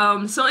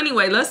 So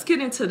anyway, let's get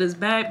into this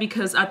bag,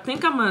 because I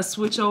think I'm gonna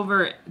switch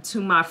over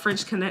to my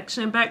French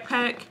Connection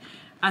backpack,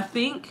 I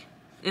think,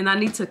 and I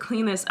need to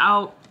clean this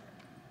out,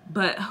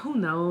 but who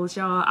knows,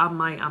 y'all. I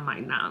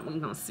might not. We're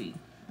gonna see.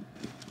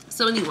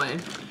 So anyway,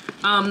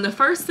 the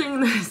first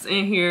thing that's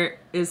in here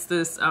is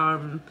this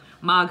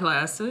my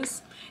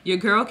glasses. Your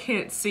girl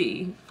can't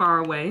see far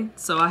away,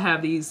 so I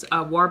have these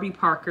Warby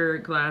Parker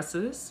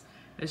glasses,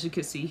 as you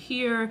can see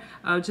here,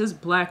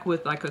 just black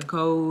with like a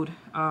gold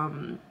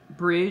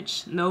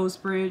bridge, nose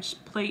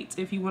bridge plate,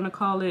 if you want to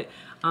call it.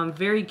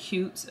 Very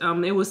cute.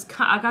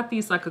 I got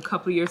these like a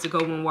couple years ago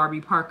when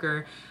Warby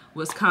Parker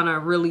was kind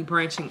of really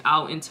branching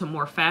out into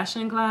more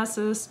fashion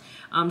glasses.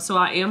 So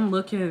I am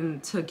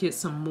looking to get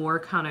some more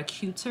kind of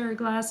cuter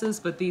glasses,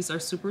 but these are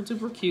super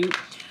duper cute.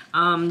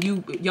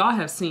 Y'all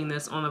have seen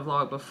this on the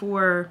vlog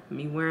before,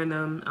 me wearing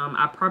them.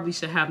 I probably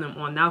should have them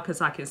on now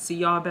because I can see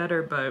y'all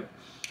better, but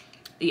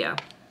yeah.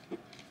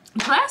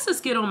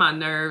 Glasses get on my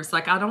nerves.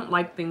 Like, I don't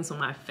like things on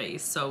my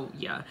face. So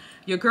yeah,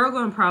 your girl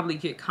gonna probably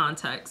get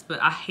contacts, but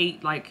I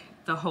hate like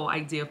the whole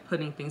idea of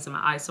putting things in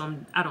my eyes, so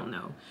I don't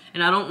know.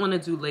 And I don't want to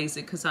do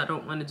LASIK because I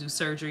don't want to do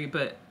surgery,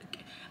 but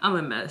I'm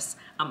a mess.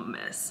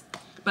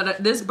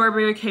 But this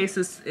Burberry case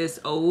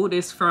is old.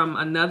 It's from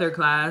another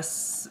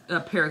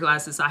pair of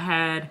glasses I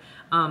had.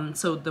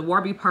 So the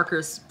Warby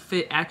Parkers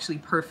fit actually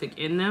perfect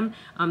in them.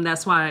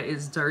 That's why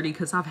it's dirty,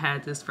 because I've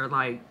had this for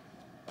like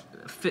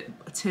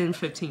 10,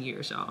 15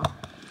 years, y'all.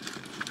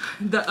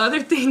 The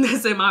other thing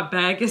that's in my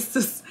bag is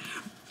this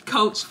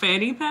Coach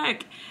fanny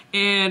pack,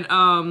 and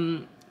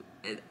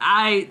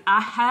I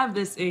have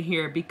this in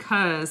here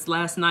because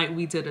last night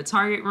we did a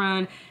Target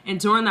run, and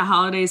during the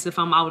holidays, if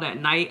I'm out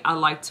at night, I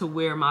like to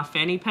wear my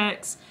fanny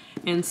packs.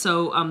 And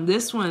so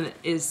this one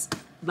is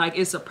like,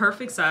 it's a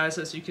perfect size,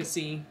 as you can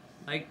see,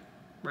 like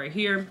right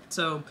here.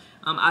 So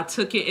I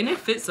took it, and it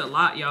fits a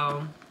lot,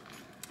 y'all.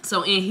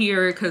 So in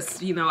here,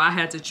 because, you know, I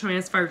had to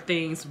transfer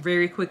things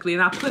very quickly,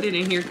 and I put it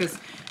in here because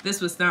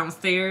this was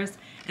downstairs,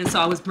 and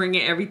so I was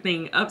bringing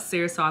everything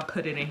upstairs, so I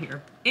put it in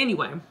here.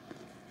 Anyway,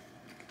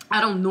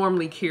 I don't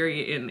normally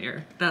carry it in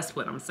there. That's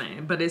what I'm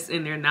saying. But it's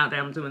in there now that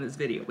I'm doing this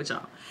video with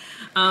y'all.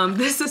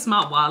 This is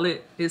my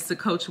wallet. It's the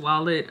Coach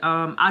wallet.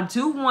 I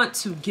do want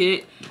to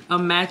get a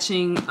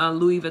matching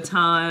Louis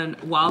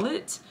Vuitton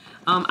wallet.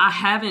 I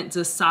haven't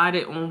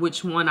decided on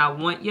which one I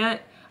want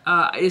yet.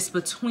 It's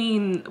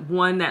between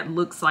one that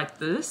looks like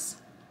this.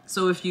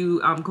 So if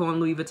you go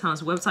on Louis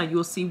Vuitton's website,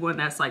 you'll see one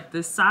that's like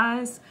this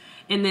size.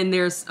 And then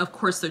there's, of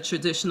course, the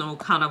traditional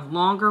kind of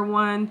longer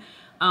one.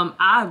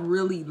 I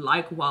really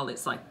like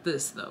wallets like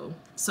this though.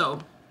 So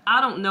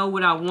I don't know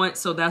what I want,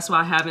 so that's why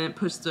I haven't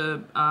pushed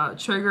the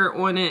trigger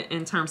on it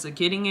in terms of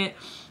getting it.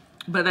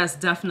 But that's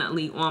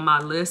definitely on my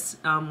list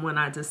when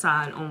I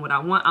decide on what I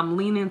want. I'm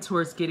leaning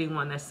towards getting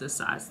one that's this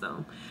size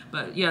though.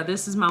 But yeah,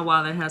 this is my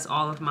wallet. It has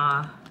all of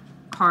my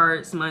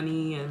cards,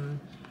 money, and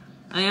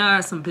I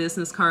have some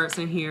business cards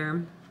in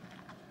here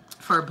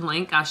for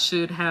Blank. I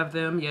should have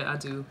them. Yeah, I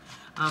do.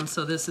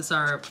 So this is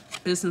our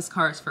business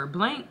cards for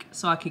Blank,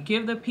 so I could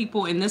give the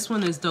people. And this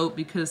one is dope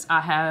because I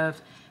have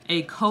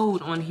a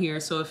code on here.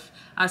 So if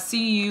I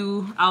see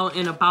you out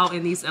and about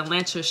in these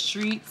Atlanta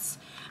streets,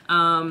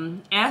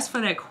 ask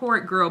for that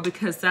cord, girl,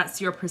 because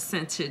that's your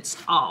percentage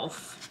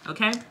off.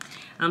 Okay.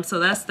 So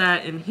that's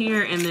that in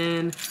here. And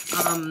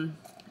then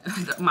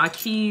my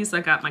keys, I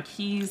got my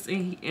keys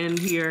in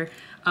here.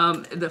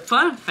 The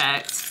fun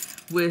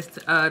fact with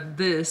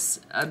this.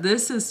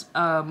 This is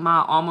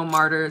my alma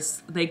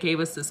mater's. They gave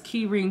us this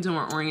key ring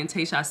during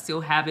orientation. I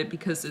still have it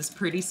because it's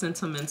pretty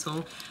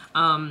sentimental.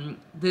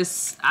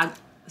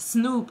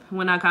 Snoop,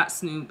 when I got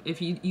Snoop,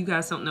 if you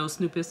guys don't know,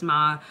 Snoop is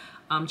my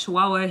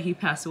Chihuahua. He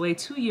passed away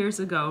 2 years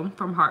ago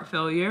from heart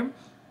failure.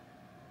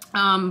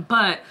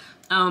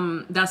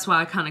 That's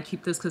why I kind of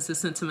keep this, because it's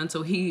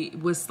sentimental. He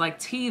was like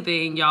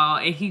teething, y'all,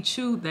 and he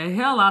chewed the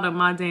hell out of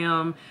my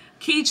damn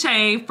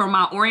keychain from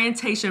my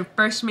orientation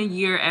freshman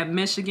year at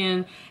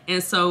Michigan.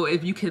 And so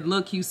if you could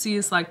look, you see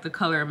it's like the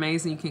color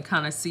amazing. You can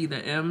kind of see the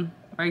M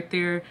right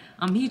there.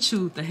 He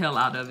chewed the hell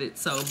out of it.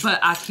 So, but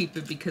I keep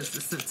it because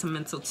it's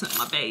sentimental to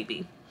my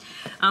baby.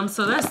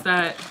 So that's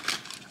that.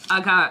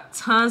 I got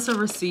tons of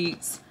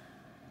receipts.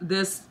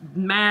 This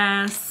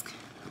mask,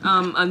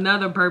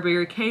 another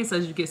Burberry case.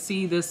 As you can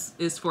see, this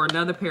is for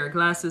another pair of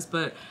glasses,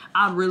 but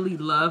I really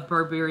love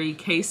Burberry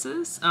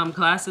cases,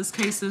 glasses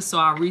cases, so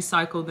I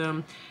recycle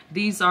them.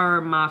 These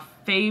are my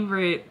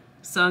favorite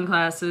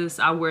sunglasses.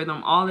 I wear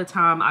them all the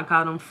time. I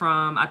got them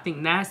from, I think,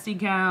 Nasty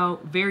Gal,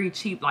 very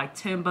cheap, like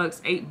 10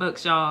 bucks, 8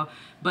 bucks, y'all.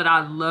 But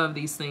I love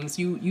these things.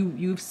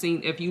 You've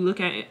seen, if you look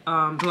at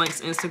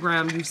Blank's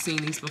Instagram, you've seen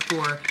these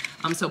before.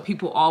 So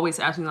people always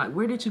ask me, like,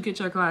 where did you get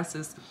your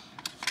glasses?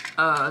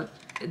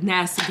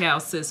 Nasty Gal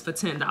says for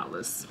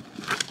 $10.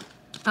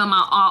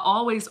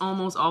 I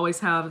almost always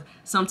have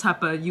some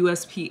type of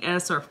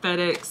USPS or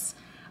FedEx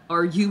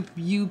or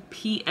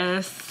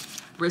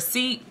UPS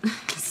receipt.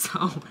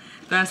 So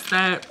that's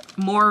that.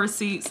 More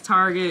receipts,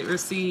 Target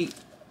receipt.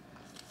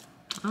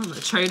 I don't know,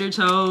 Trader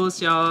Joe's,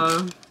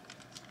 y'all.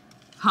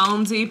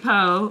 Home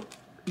Depot,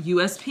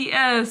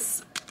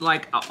 USPS,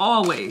 like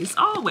always.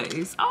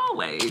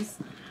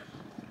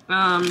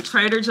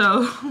 Trader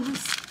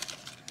Joe's.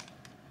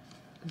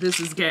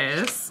 This is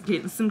gas,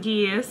 getting some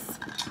gas.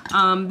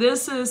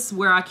 This is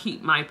where I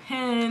keep my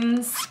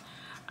pens.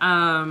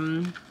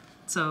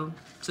 So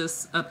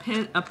just a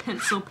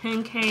pencil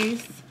pen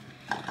case.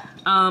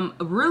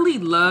 Really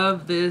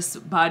love this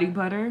body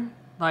butter.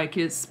 Like,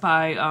 it's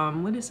by,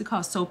 what is it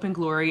called? Soap and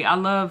Glory. I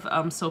love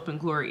Soap and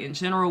Glory in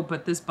general,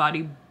 but this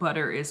body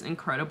butter is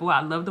incredible.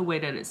 I love the way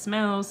that it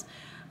smells.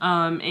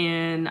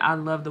 And I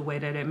love the way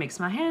that it makes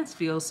my hands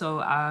feel.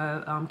 So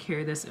I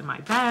carry this in my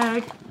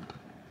bag.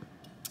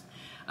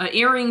 An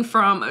earring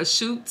from a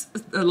shoot,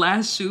 the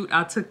last shoot.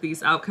 I took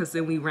these out because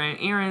then we ran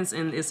errands,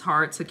 and it's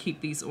hard to keep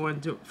these on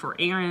for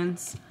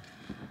errands.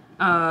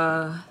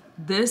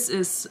 This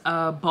is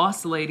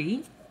Boss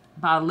Lady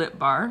by Lip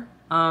Bar.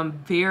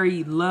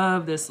 Very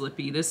love this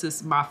lippy. This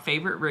is my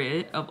favorite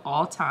red of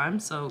all time.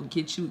 So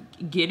get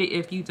it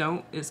if you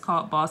don't. It's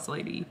called Boss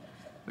Lady.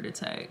 Where the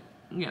tag?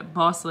 Yeah,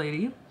 Boss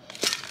Lady.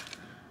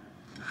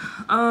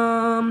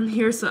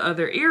 Here's the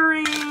other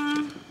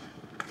earring.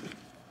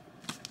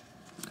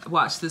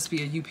 Watch this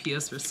be a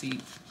UPS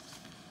receipt.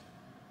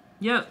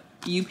 Yep,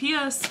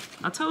 UPS.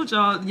 I told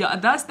y'all. Yeah,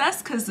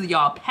 that's because of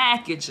y'all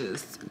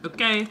packages.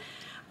 Okay.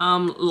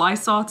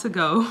 Lysol to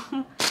go.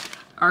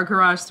 Our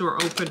garage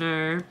door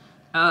opener.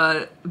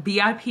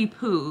 VIP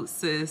poo,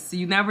 sis.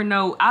 You never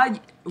know.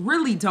 I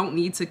really don't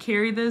need to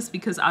carry this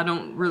because I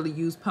don't really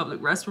use public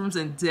restrooms,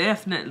 and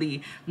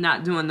definitely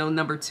not doing no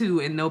number 2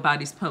 in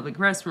nobody's public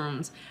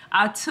restrooms.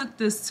 I took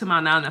this to my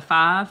 9 to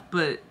 5,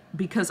 but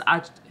because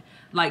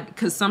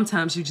because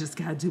sometimes you just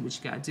gotta do what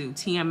you gotta do.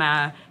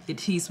 TMI, the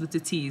T's with the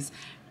T's.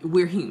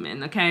 We're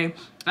human, okay?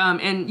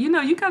 And you know,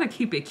 you gotta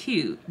keep it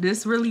cute.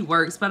 This really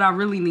works, but I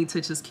really need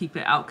to just keep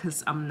it out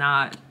because I'm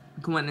not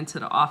going into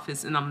the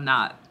office and I'm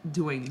not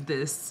doing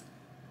this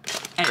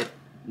at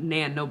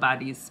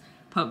nobody's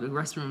public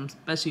restrooms,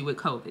 especially with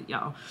COVID,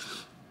 y'all.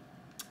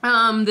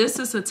 This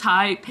is a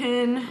Tide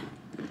pen,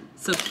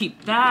 so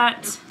keep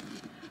that.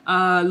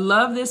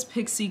 Love this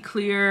Pixie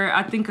clear.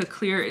 I think a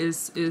clear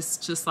is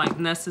just like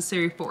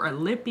necessary for a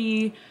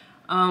lippy.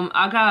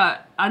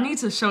 I need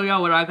to show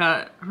y'all what I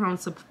got from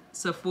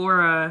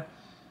Sephora.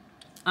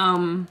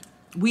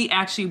 We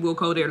actually will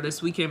go there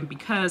this weekend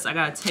because I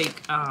gotta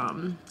take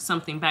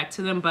something back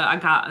to them, but I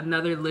got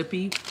another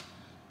lippy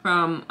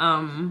from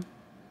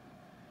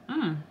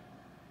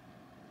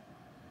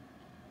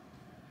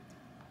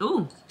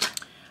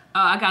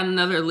I got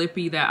another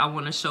lippy that I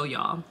want to show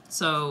y'all.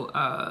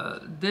 So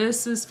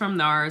this is from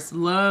NARS.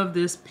 Love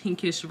this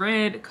pinkish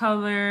red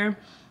color.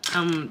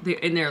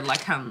 They're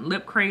like kind of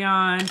lip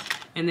crayon.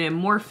 And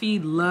then Morphe,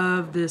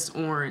 love this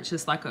orange.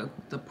 It's like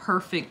the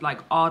perfect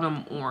like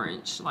autumn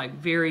orange. Like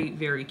very,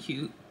 very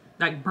cute.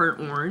 Like burnt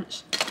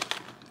orange.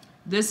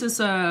 This is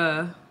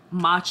a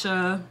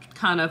matcha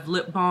kind of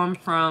lip balm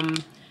from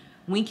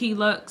Winky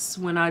Lux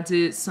when I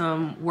did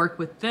some work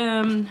with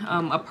them.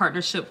 A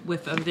partnership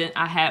with an event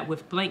I had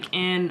with Blank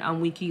and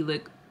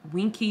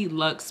Winky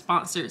Lux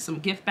sponsored some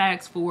gift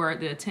bags for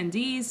the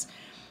attendees.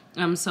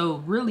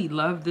 So really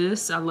love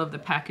this. I love the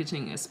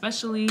packaging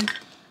especially.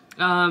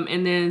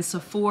 And then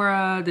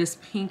Sephora, this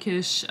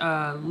pinkish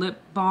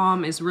lip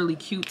balm is really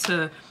cute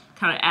to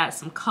kind of add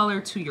some color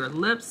to your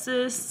lips,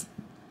 sis.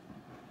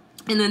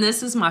 And then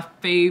this is my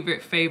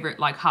favorite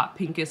like hot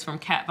pink is from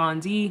Kat Von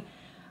D.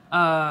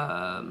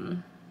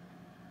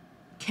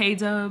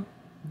 K-Dub.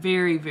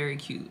 Very, very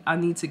cute. I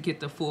need to get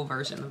the full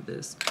version of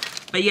this.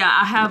 But yeah,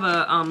 I have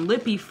a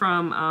lippy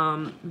from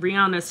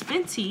Rihanna's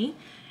Fenty.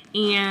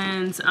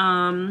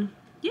 And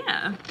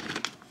yeah.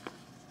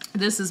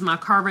 This is my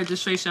car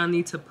registration. I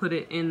need to put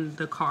it in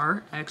the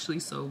car, actually,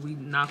 so we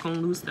not gonna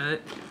lose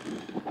that.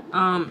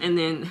 And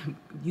then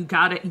you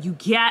gotta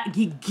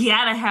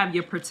have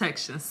your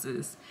protection,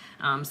 sis.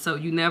 So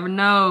you never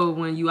know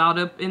when you out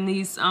up in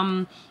these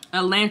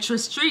Atlanta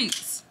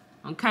streets,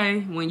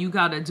 okay? When you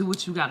gotta do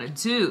what you gotta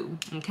do,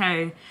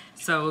 okay?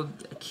 So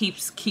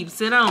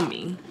keeps it on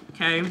me,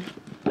 okay?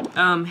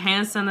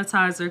 Hand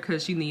sanitizer,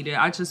 because you need it.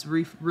 I just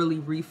really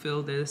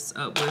refill this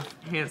up with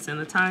hand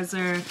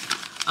sanitizer.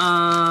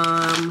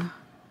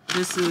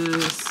 This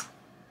is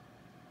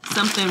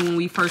something when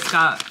we first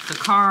got the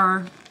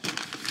car,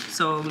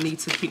 so we need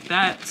to keep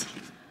that.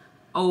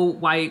 Old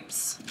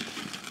wipes.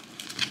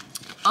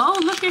 Oh,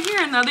 look at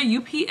here, another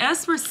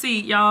UPS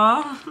receipt,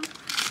 y'all.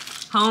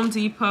 Home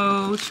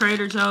Depot,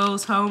 Trader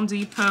Joe's, Home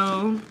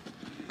Depot.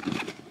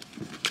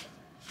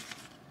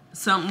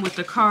 Something with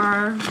the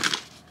car.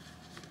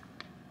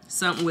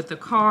 Something with the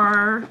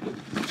car.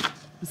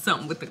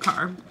 Something with the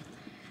car.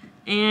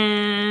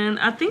 And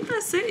I think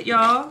that's it,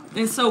 y'all.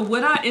 And so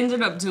what I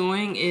ended up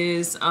doing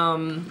is, well,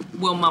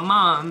 my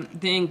mom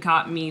then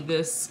got me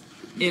this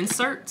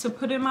insert to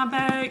put in my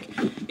bag.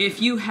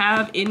 If you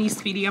have any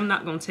Speedy, I'm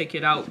not going to take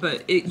it out,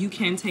 but you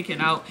can take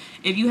it out.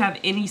 If you have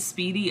any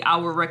Speedy, I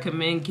would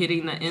recommend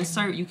getting the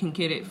insert. You can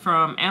get it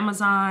from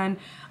Amazon,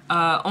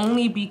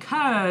 only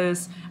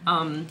because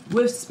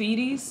with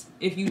Speedies,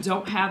 if you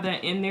don't have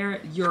that in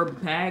there, your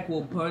bag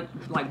will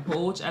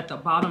bulge at the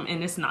bottom,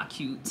 and it's not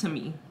cute to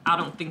me. I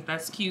don't think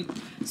that's cute.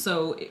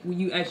 So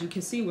as you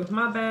can see with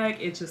my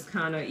bag, it just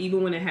kind of,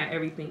 even when it had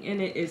everything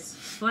in it, it's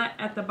flat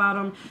at the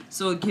bottom,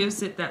 so it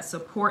gives it that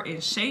support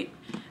and shape.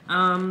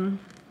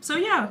 So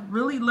yeah,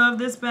 really love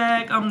this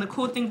bag. The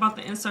cool thing about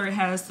the insert, it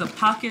has the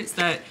pockets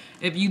that,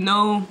 if you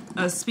know,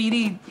 a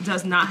Speedy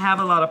does not have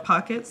a lot of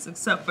pockets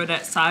except for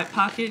that side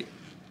pocket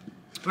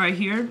right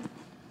here.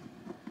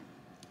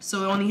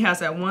 So it only has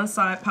that one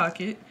side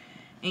pocket,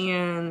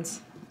 and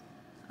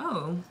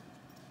oh,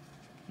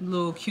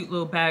 cute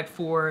little bag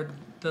for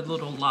the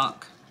little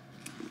lock.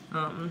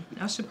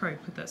 I should probably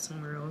put that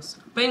somewhere else.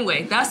 But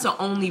anyway, that's the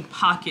only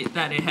pocket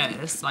that it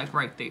has, like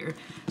right there.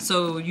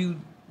 So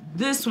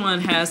this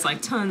one has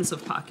like tons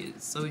of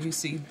pockets, so you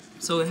see,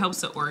 so it helps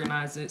to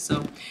organize it.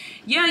 So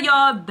yeah,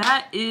 y'all,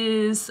 that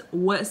is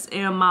what's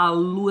in my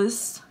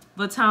Louis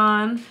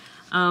Vuitton.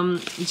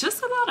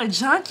 Just a lot of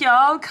junk,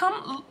 y'all.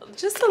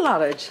 Just a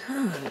lot of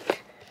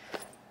junk.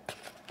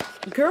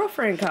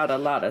 Girlfriend got a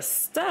lot of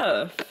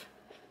stuff.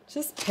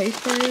 Just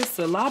papers,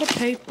 a lot of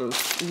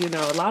papers, you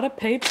know, a lot of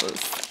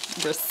papers,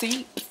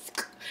 receipts,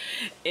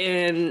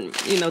 and,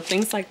 you know,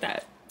 things like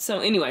that. So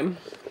anyway,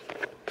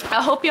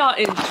 I hope y'all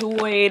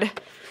enjoyed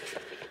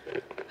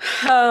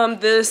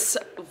this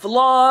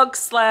vlog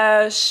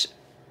slash,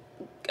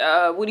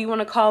 what do you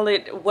want to call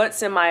it?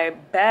 What's in my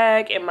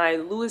bag in my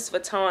Louis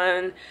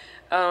Vuitton.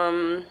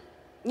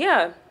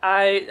 Yeah,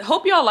 I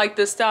hope y'all like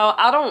this style.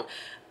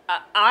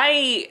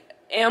 I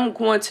am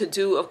going to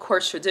do, of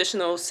course,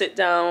 traditional sit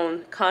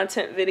down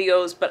content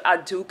videos, but I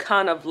do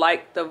kind of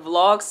like the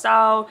vlog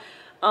style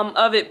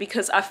of it,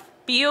 because I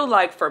feel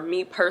like, for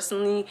me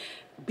personally,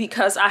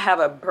 because I have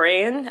a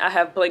brand, I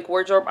have Blank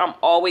Wardrobe, I'm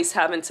always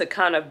having to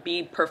kind of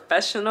be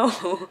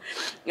professional,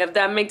 if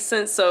that makes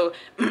sense. So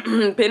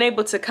being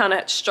able to kind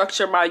of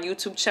structure my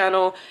YouTube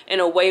channel in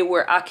a way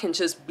where I can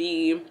just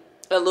be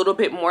a little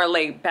bit more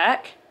laid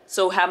back,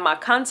 so have my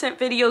content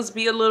videos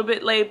be a little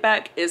bit laid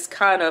back, is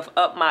kind of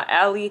up my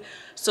alley.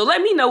 So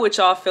let me know what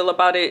y'all feel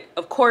about it.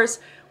 Of course,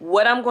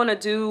 what I'm going to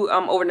do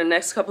over the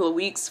next couple of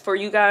weeks for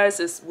you guys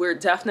is, we're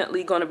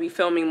definitely going to be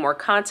filming more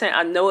content.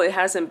 I know it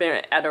hasn't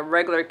been at a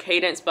regular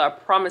cadence, but I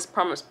promise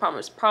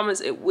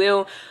it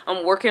will.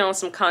 I'm working on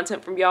some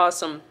content from y'all,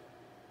 some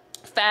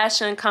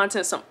fashion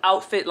content, some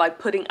outfit, like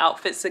putting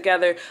outfits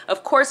together,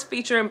 of course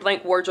featuring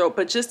Blank Wardrobe,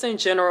 but just in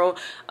general,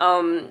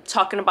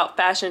 talking about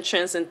fashion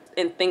trends and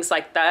things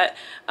like that.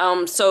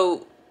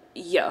 So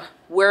yeah,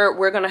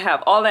 we're gonna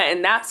have all that,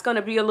 and that's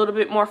gonna be a little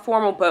bit more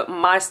formal, but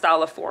my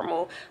style of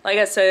formal. Like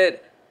I said,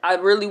 I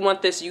really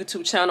want this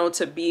YouTube channel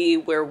to be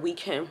where we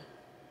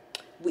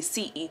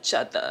see each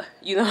other,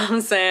 you know what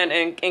I'm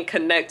saying, and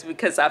connect,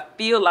 because I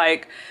feel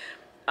like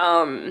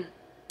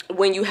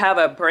when you have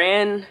a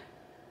brand,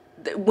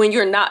 when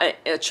you're not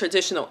a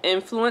traditional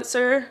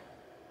influencer,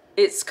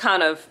 it's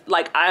kind of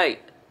like,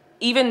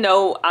 even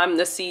though I'm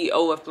the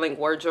CEO of Blank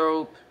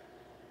Wardrobe,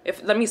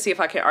 let me see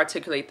if I can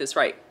articulate this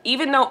right.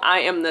 Even though I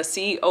am the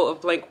CEO of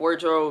Blank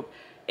Wardrobe,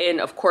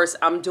 and of course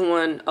I'm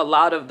doing a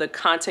lot of the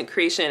content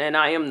creation and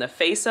I am the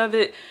face of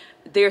it,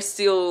 there's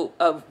still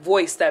a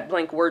voice that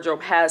Blank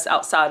Wardrobe has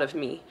outside of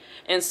me.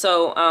 And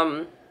so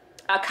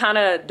I kind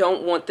of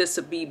don't want this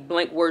to be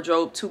Blank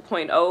Wardrobe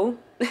 2.0.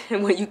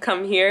 When you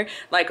come here,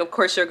 like, of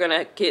course you're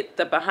gonna get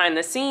the behind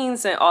the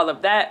scenes and all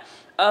of that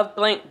of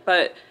Blank,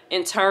 but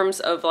in terms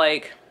of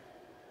like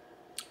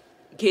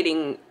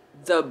getting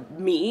the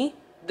me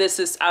this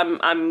is,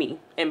 I'm me,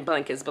 and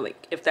blank is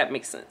blank, if that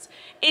makes sense.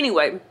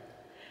 Anyway,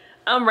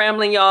 I'm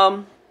rambling,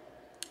 y'all.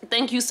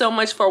 Thank you so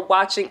much for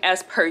watching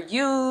as per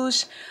usual.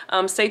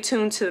 Stay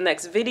tuned to the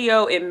next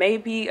video. It may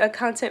be a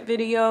content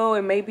video,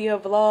 it may be a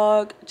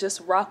vlog. Just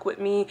rock with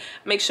me.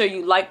 Make sure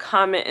you like,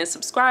 comment, and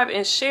subscribe,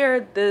 and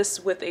share this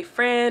with a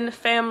friend,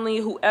 family,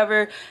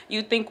 whoever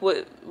you think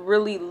would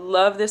really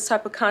love this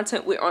type of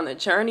content. We're on a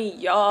journey,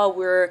 y'all.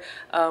 We're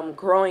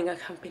growing a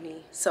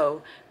company.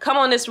 So come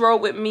on this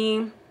road with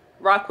me,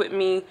 rock with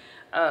me.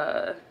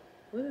 What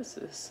is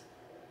this?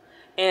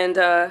 And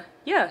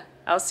yeah,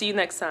 I'll see you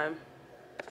next time.